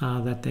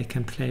that they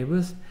can play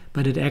with,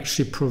 but it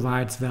actually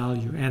provides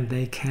value and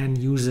they can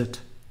use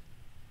it.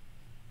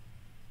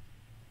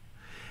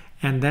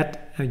 And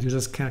that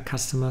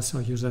customers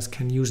or users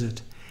can use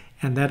it.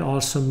 And that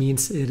also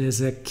means it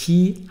is a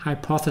key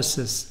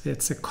hypothesis.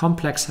 It's a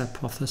complex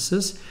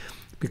hypothesis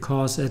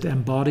because it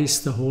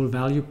embodies the whole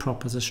value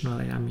proposition.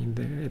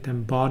 It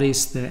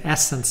embodies the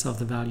essence of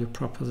the value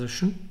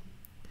proposition,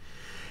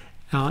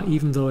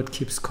 even though it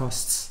keeps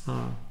costs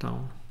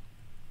down.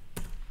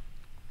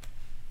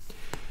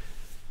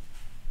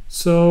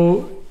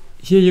 So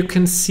here you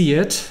can see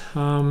it.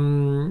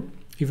 Even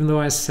though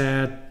I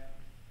said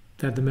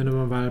that the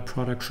minimum viable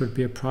product should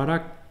be a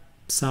product,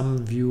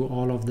 some view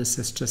all of this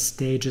as just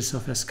stages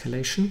of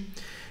escalation.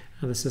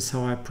 This is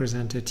how I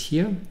present it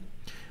here.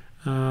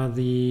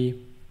 The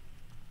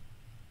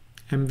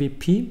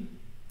MVP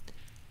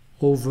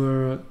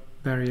over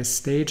various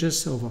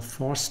stages, over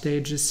 4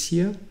 stages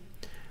here,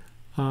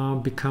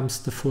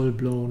 becomes the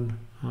full-blown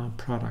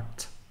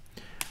product.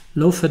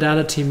 Low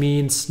fidelity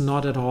means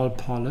not at all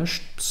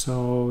polished,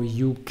 so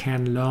you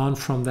can learn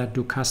from that.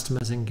 Do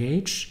customers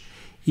engage,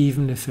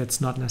 even if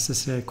it's not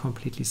necessarily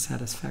completely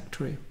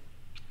satisfactory?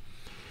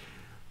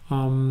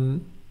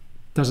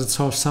 Does it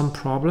solve some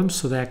problems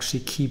so they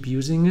actually keep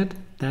using it?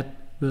 That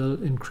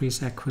will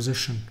increase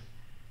acquisition.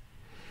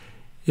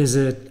 Is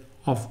it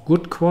of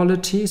good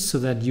quality so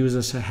that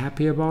users are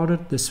happy about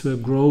it? This will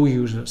grow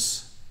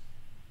users.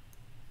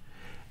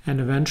 And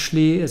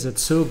eventually, is it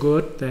so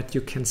good that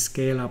you can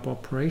scale up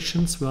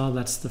operations? Well,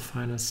 that's the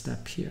final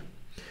step here.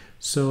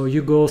 So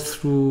you go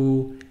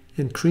through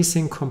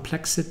increasing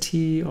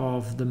complexity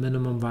of the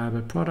minimum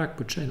viable product,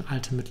 which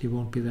ultimately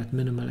won't be that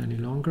minimal any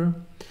longer.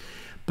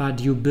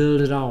 But you build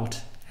it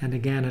out. And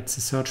again, it's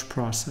a search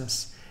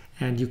process.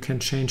 And you can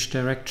change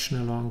direction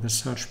along the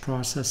search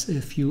process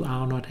if you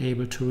are not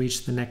able to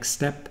reach the next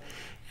step.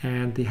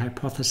 And the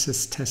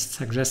hypothesis test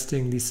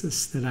suggesting this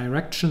is the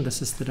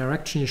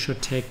direction you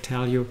should take,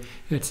 tell you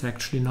it's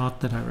actually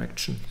not the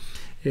direction.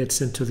 It's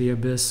into the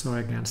abyss or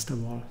against a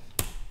wall.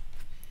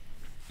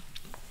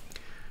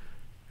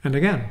 And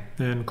again,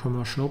 in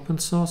commercial open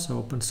source or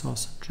open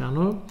source in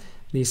general,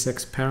 these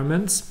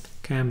experiments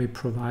can be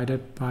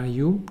provided by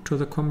you to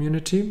the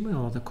community,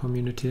 or the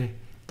community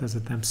does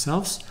it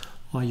themselves,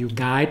 or you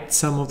guide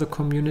some of the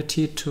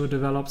community to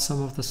develop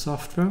some of the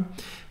software.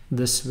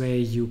 This way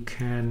you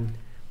can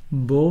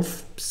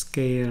both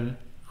scale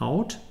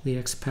out the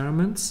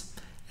experiments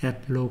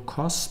at low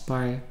cost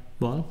by,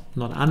 well,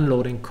 not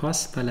unloading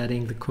costs, by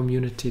letting the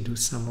community do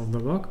some of the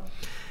work.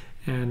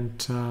 And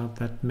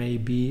that may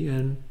be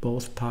in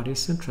both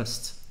parties'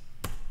 interests.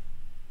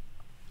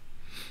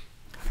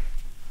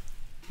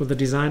 With the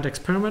designed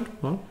experiment,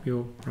 well,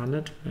 you run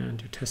it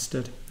and you test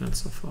it and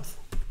so forth.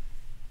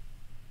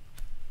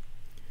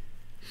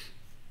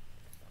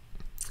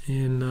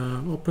 In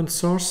open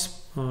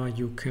source,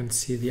 you can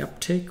see the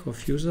uptake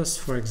of users.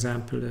 For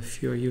example,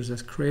 if your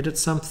users created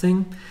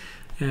something,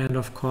 and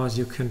of course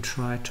you can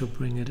try to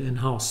bring it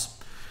in-house.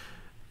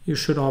 You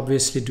should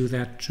obviously do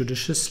that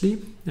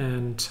judiciously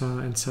and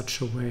in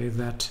such a way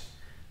that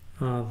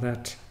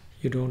that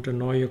you don't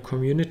annoy your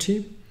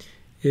community.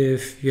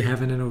 If you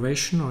have an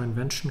innovation or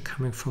invention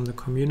coming from the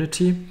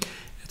community,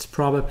 it's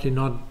probably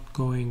not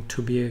going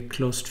to be a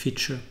closed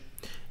feature.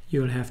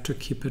 You'll have to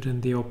keep it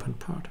in the open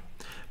part.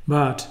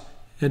 But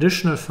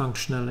additional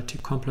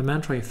functionality,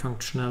 complementary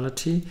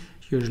functionality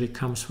usually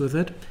comes with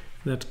it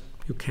that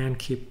you can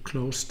keep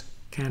closed,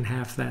 can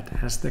have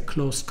that as the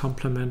closed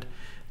complement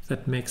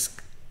that makes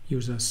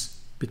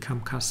users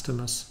become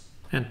customers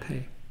and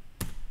pay.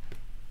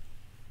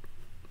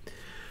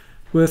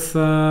 With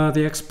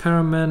the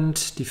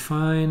experiment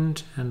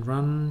defined and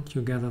run,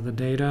 you gather the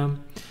data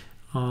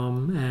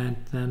and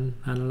then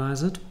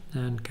analyze it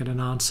and get an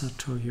answer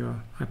to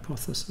your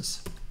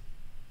hypothesis.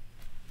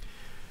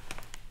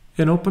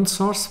 In open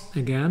source,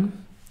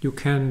 again, you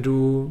can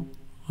do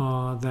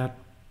that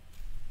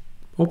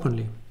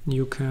openly.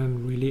 You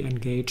can really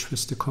engage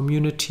with the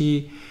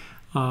community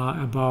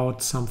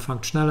about some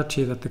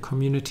functionality that the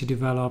community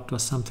developed or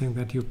something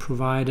that you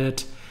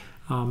provided,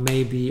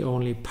 maybe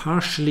only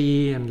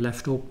partially and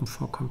left open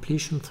for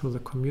completion through the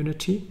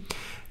community.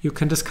 You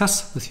can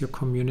discuss with your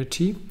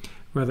community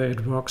whether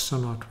it works or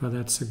not, whether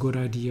it's a good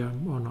idea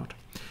or not.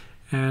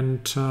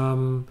 And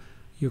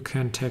you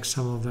can take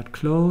some of that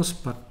close,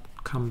 but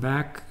come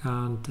back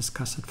and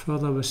discuss it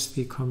further with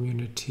the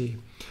community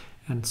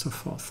and so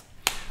forth.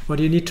 What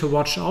you need to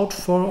watch out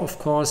for, of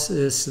course,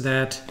 is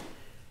that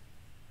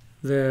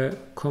the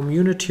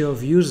community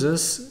of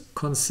users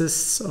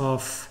consists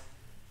of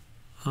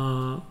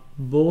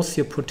both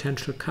your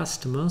potential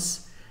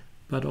customers,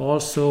 but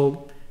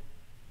also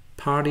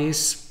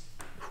parties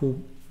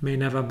who may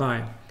never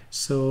buy.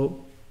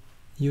 So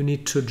you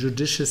need to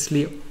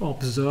judiciously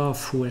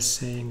observe who is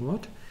saying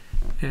what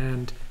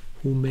and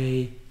who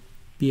may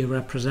be a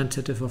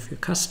representative of your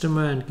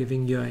customer and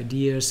giving you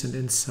ideas and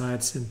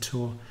insights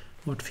into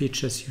what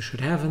features you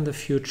should have in the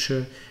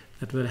future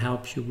that will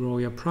help you grow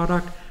your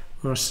product,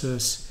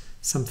 versus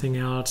something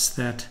else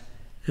that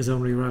is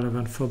only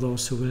relevant for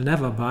those who will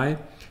never buy,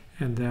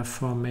 and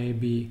therefore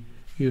maybe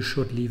you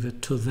should leave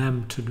it to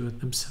them to do it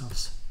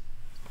themselves.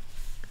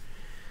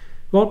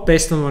 Well,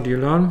 based on what you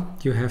learn,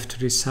 you have to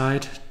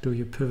decide, do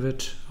you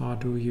pivot or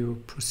do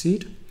you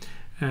proceed?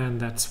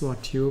 And that's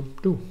what you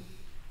do.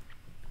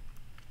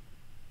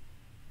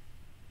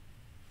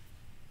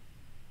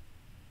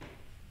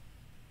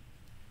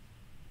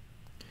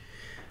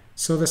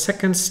 So the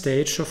second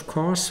stage, of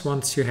course,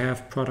 once you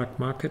have product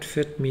market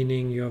fit,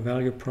 meaning your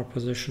value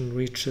proposition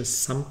reaches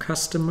some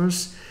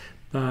customers,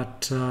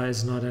 but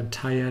is not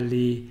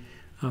entirely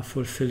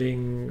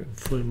fulfilling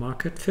full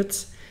market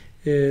fits,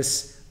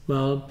 is,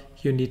 well,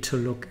 you need to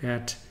look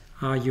at,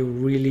 you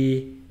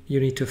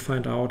need to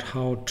find out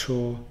how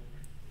to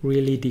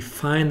really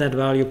define that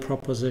value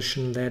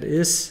proposition that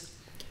is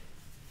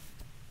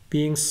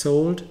being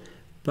sold,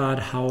 but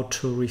how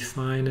to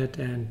refine it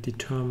and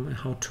determine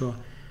how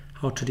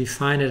how to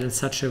define it in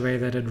such a way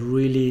that it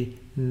really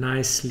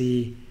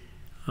nicely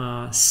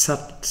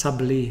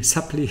subtly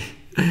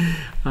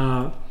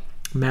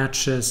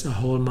matches a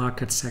whole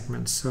market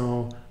segment.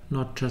 So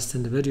not just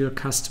individual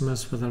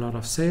customers with a lot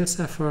of sales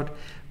effort,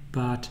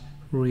 but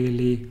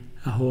really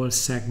a whole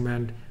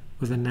segment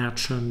with a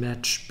natural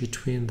match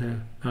between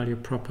the value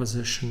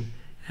proposition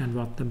and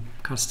what the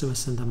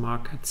customers in the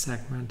market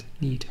segment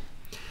need.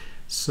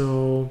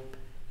 So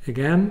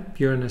again,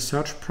 you're in a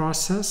search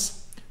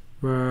process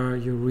where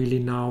you're really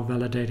now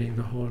validating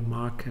the whole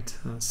market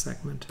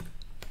segment.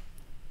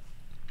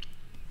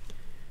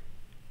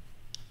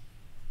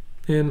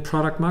 In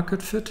product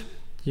market fit,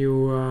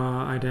 you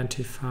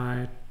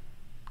identify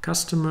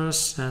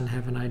customers and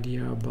have an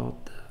idea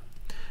about the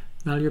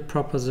value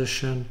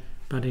proposition,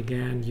 but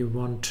again, you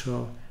want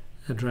to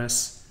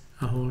address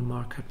a whole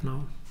market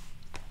now.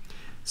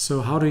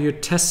 So how do you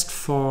test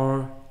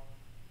for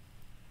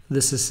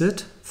this is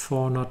it,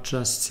 for not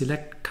just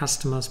select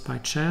customers by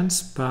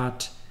chance,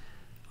 but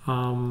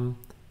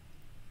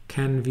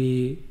can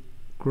we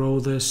grow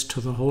this to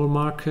the whole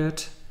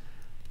market?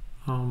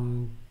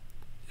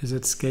 Is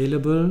it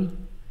scalable?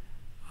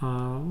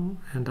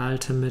 And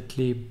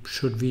ultimately,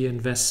 should we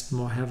invest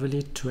more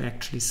heavily to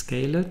actually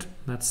scale it?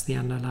 That's the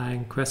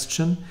underlying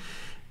question,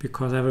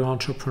 because every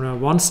entrepreneur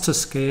wants to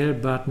scale,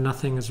 but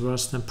nothing is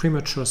worse than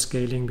premature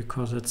scaling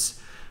because it's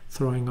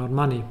throwing out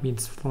money,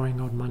 means throwing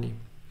out money.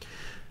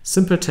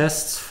 Simple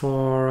tests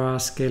for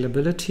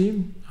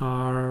scalability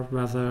are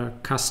whether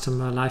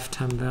customer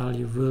lifetime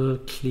value will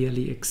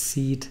clearly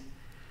exceed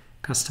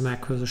customer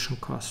acquisition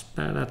cost.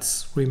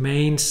 That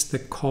remains the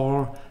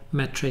core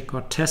metric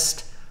or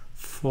test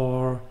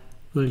for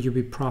will you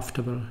be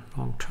profitable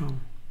long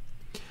term.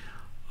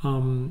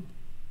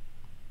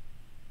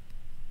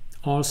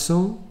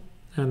 Also,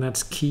 and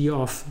that's key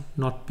of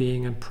not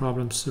being in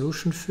problem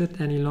solution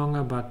fit any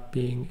longer, but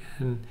being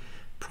in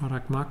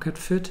product market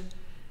fit,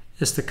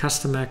 is the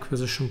customer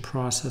acquisition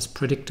process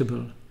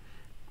predictable?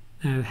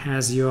 And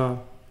has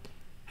your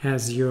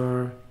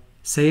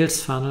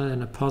sales funnel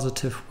in a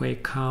positive way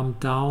calmed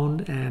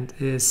down and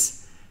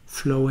is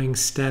flowing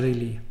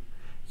steadily?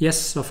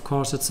 Yes, of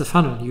course, it's a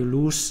funnel. You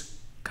lose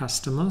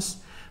customers,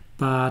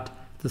 but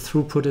the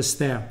throughput is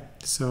there.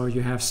 So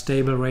you have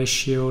stable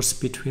ratios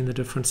between the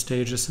different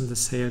stages in the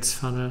sales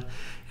funnel,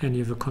 and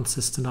you have a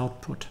consistent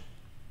output.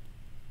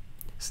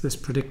 So there's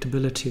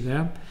predictability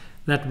there.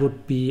 That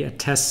would be a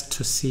test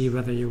to see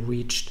whether you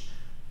reached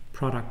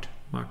product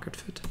market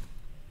fit.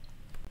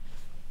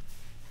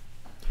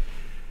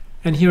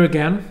 And here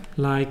again,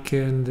 like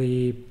in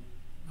the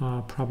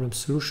problem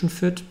solution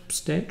fit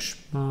stage,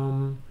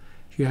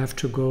 you have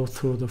to go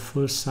through the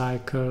full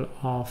cycle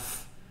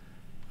of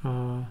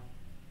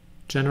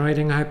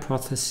generating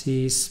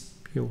hypotheses.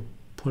 You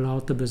pull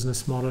out the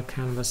business model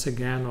canvas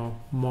again, or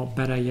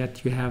better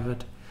yet, you have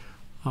it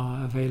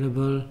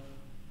available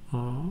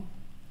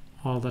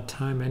all the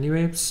time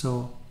anyway.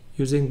 So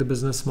using the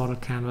business model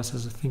canvas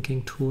as a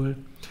thinking tool,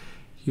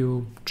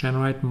 you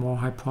generate more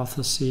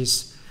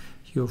hypotheses.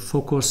 You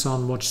focus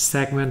on which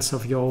segments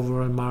of your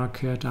overall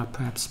market are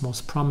perhaps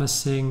most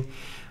promising.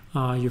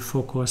 You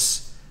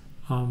focus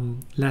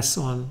less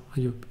on,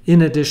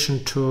 in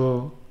addition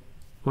to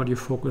what you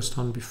focused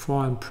on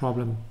before in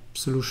problem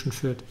solution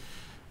fit,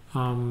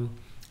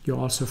 you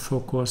also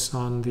focus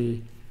on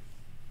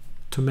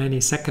too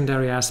many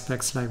secondary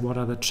aspects, like what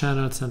are the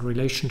channels and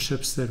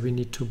relationships that we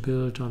need to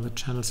build, or the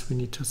channels we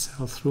need to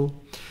sell through.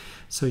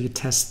 So you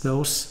test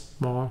those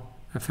more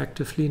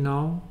effectively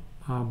now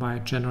by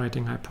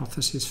generating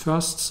hypotheses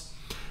first,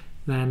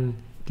 then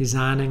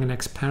designing an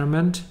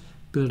experiment,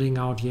 building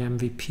out your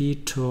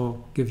MVP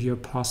to give you a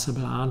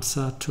possible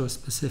answer to a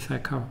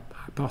specific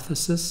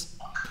hypothesis,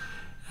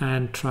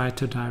 and try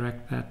to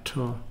direct that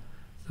to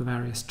the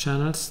various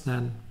channels.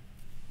 Then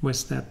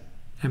with that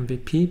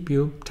MVP,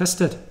 you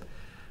test it.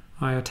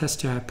 You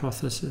test your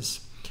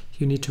hypothesis.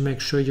 You need to make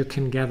sure you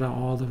can gather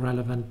all the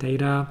relevant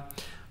data.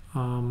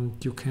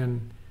 You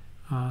can,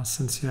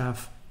 since you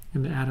have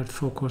an added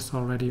focus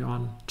already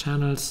on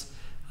channels,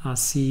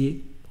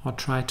 see or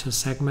try to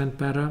segment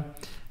better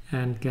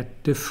and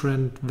get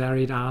different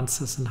varied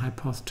answers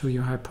to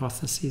your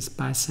hypotheses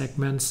by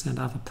segments and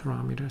other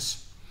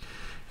parameters.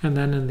 And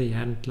then in the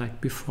end, like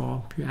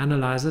before, you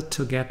analyze it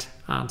to get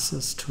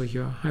answers to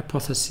your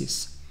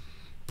hypotheses.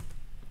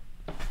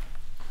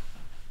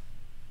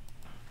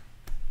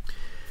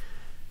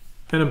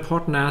 An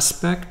important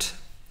aspect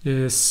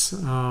is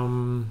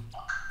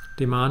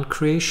demand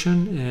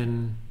creation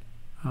in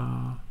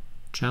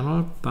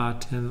general,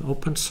 but in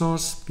open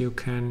source you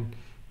can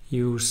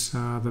use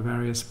the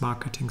various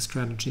marketing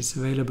strategies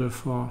available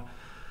for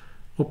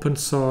open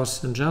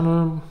source in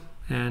general,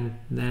 and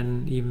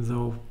then, even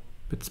though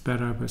it's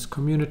better with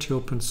community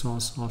open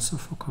source, also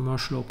for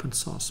commercial open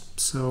source.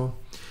 So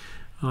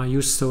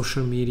use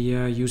social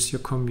media, use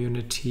your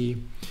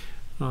community,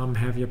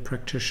 have your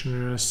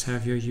practitioners,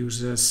 have your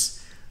users,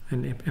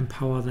 and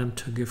empower them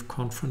to give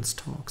conference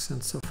talks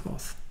and so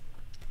forth.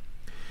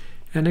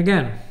 And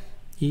again,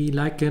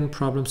 like in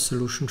problem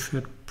solution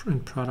fit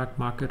and product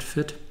market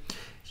fit,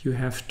 you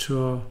have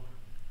to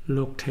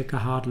take a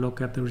hard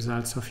look at the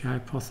results of your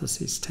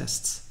hypothesis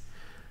tests.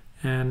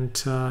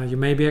 And you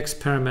may be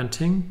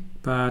experimenting,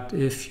 but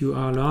if you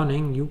are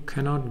learning, you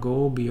cannot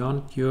go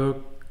beyond your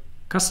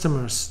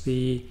customers,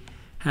 the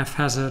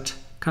haphazard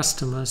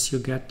customers you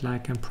get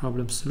like in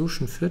problem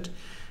solution fit.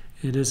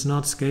 It is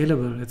not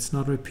scalable, it's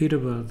not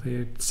repeatable,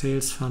 the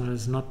sales funnel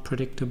is not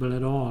predictable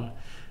at all,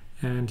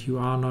 and you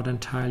are not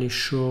entirely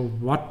sure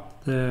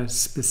what the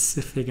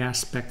specific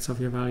aspects of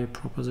your value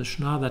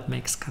proposition are that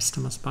makes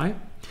customers buy.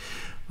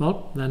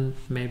 Well, then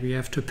maybe you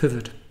have to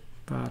pivot.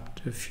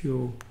 But if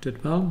you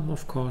did well,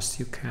 of course,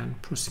 you can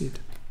proceed.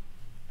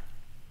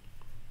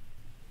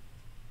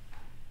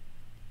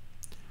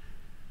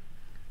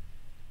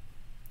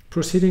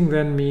 Proceeding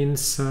then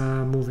means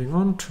moving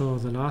on to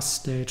the last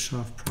stage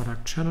of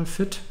product channel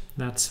fit.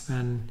 That's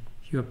when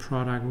your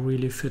product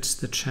really fits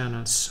the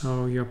channel.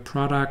 So your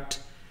product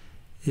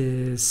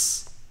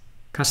is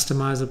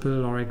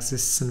customizable or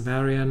exists in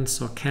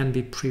variants or can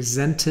be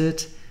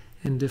presented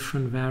in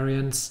different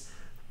variants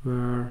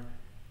where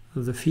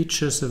the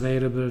features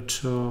available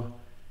to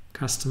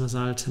customers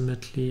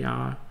ultimately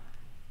are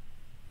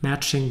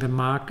matching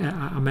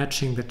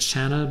the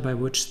channel by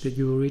which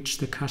you reach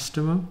the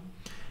customer,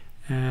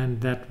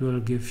 and that will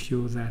give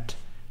you that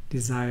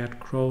desired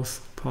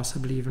growth,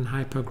 possibly even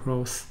hyper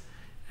growth,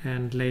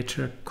 and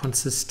later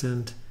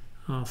consistent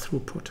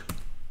throughput.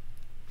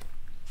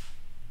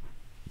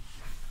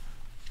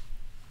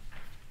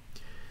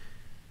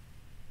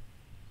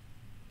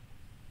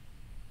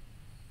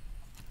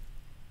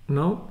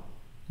 Now,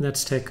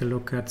 let's take a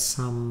look at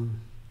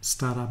some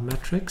startup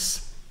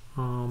metrics.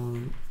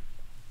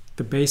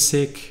 The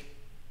basic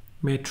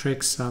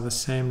metrics are the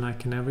same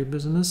like in every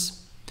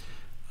business,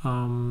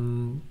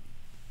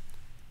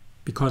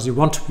 because you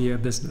want to be a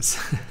business.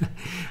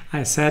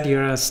 I said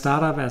you're a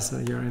startup as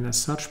you're in a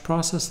search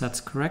process, that's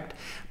correct,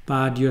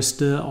 but you're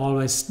still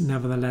always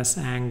nevertheless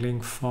angling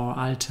for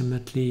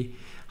ultimately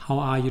how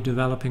are you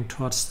developing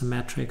towards the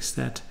metrics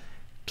that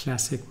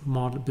classic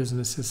model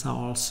businesses are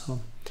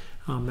also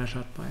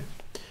measured by.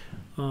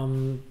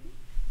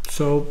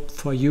 So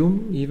for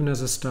you, even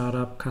as a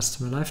startup,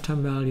 customer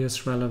lifetime value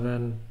is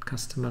relevant,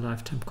 customer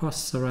lifetime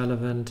costs are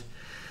relevant,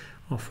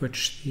 of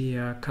which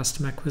the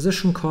customer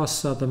acquisition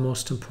costs are the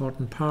most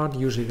important part.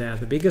 Usually they are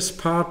the biggest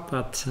part,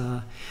 but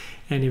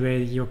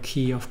anyway, your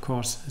key, of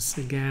course, is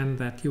again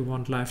that you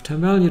want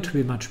lifetime value to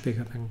be much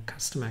bigger than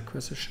customer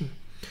acquisition.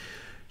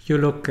 You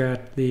look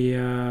at the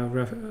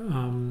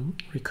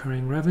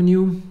recurring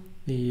revenue,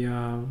 the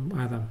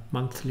either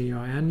monthly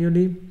or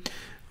annually,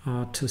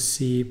 to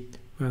see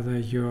whether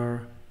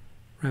your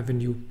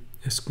revenue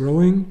is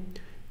growing.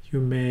 You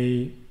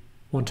may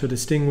want to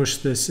distinguish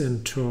this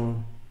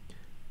into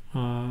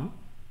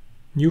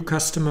new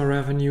customer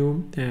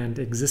revenue and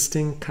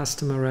existing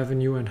customer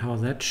revenue and how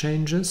that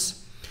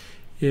changes.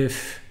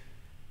 If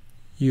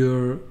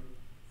your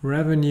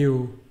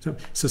revenue,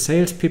 so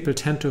salespeople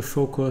tend to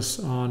focus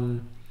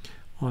on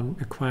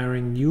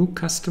acquiring new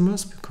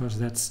customers because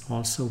that's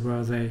also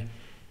where they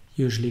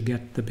usually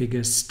get the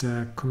biggest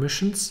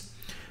commissions.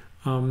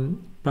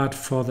 But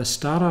for the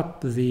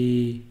startup,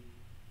 the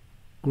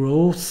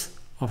growth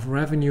of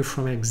revenue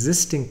from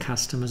existing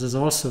customers is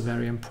also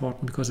very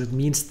important because it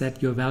means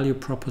that your value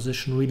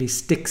proposition really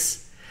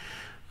sticks.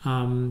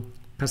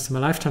 Customer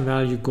lifetime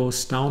value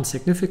goes down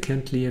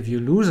significantly if you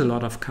lose a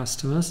lot of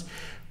customers,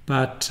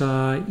 but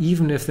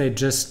even if they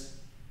just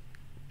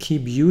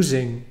keep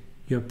using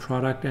your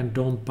product and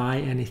don't buy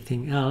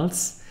anything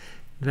else,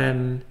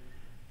 then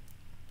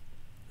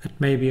it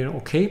may be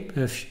okay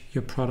if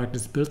your product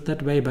is built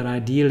that way, but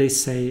ideally,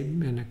 say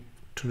in a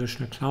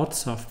traditional cloud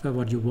software,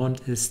 what you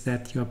want is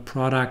that your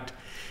product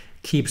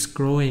keeps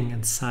growing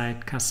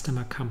inside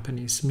customer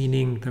companies,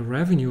 meaning the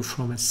revenue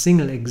from a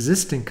single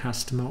existing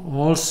customer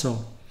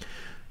also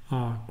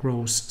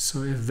grows.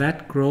 So if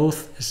that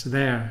growth is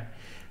there,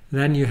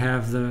 then you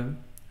have the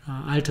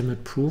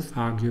ultimate proof,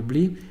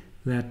 arguably,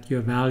 that your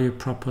value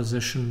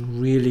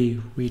proposition really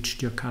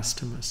reached your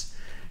customers.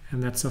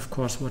 And that's, of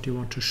course, what you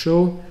want to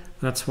show.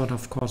 That's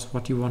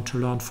what you want to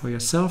learn for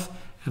yourself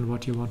and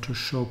what you want to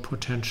show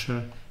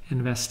potential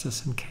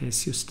investors in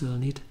case you still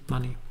need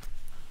money.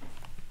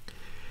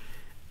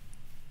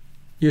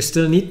 You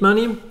still need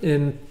money,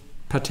 in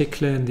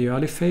particular in the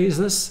early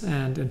phases,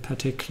 and in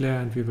particular,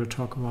 and we will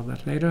talk about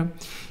that later,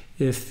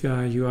 if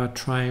you are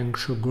trying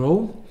to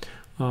grow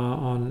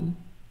on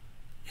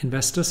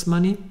investors'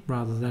 money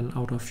rather than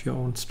out of your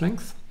own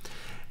strength.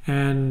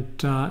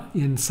 And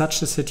in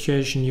such a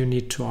situation, you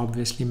need to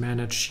obviously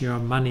manage your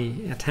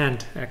money at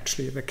hand,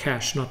 actually the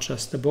cash, not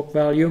just the book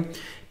value,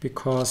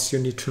 because you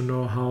need to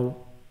know how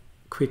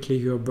quickly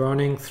you're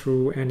burning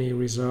through any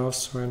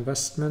reserves or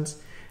investments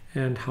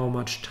and how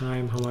much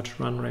time, how much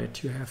run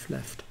rate you have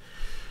left.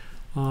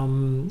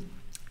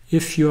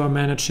 If you are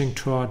managing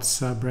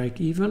towards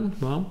break even,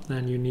 well,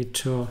 then you need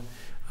to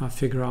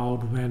figure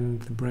out when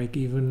the break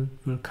even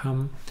will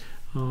come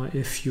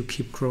if you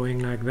keep growing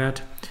like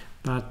that.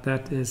 But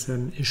that is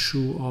an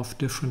issue of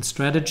different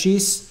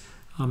strategies.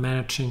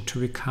 managing to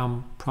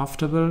become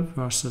profitable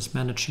versus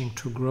managing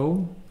to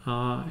grow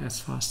as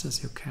fast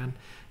as you can.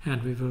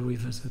 And we will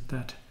revisit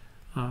that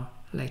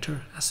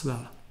later as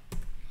well.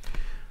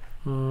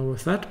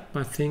 With that,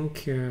 I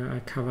think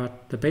I covered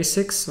the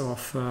basics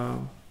of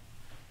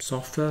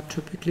software,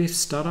 typically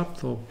startup,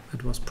 though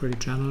it was pretty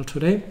general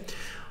today.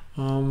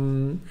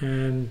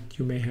 And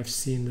you may have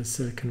seen the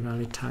Silicon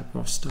Valley type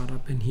of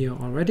startup in here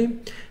already,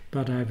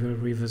 but I will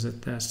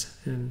revisit this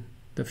in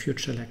the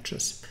future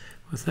lectures.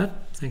 With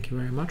that, thank you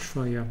very much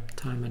for your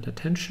time and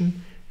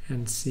attention,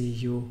 and see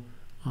you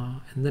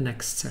in the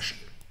next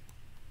session.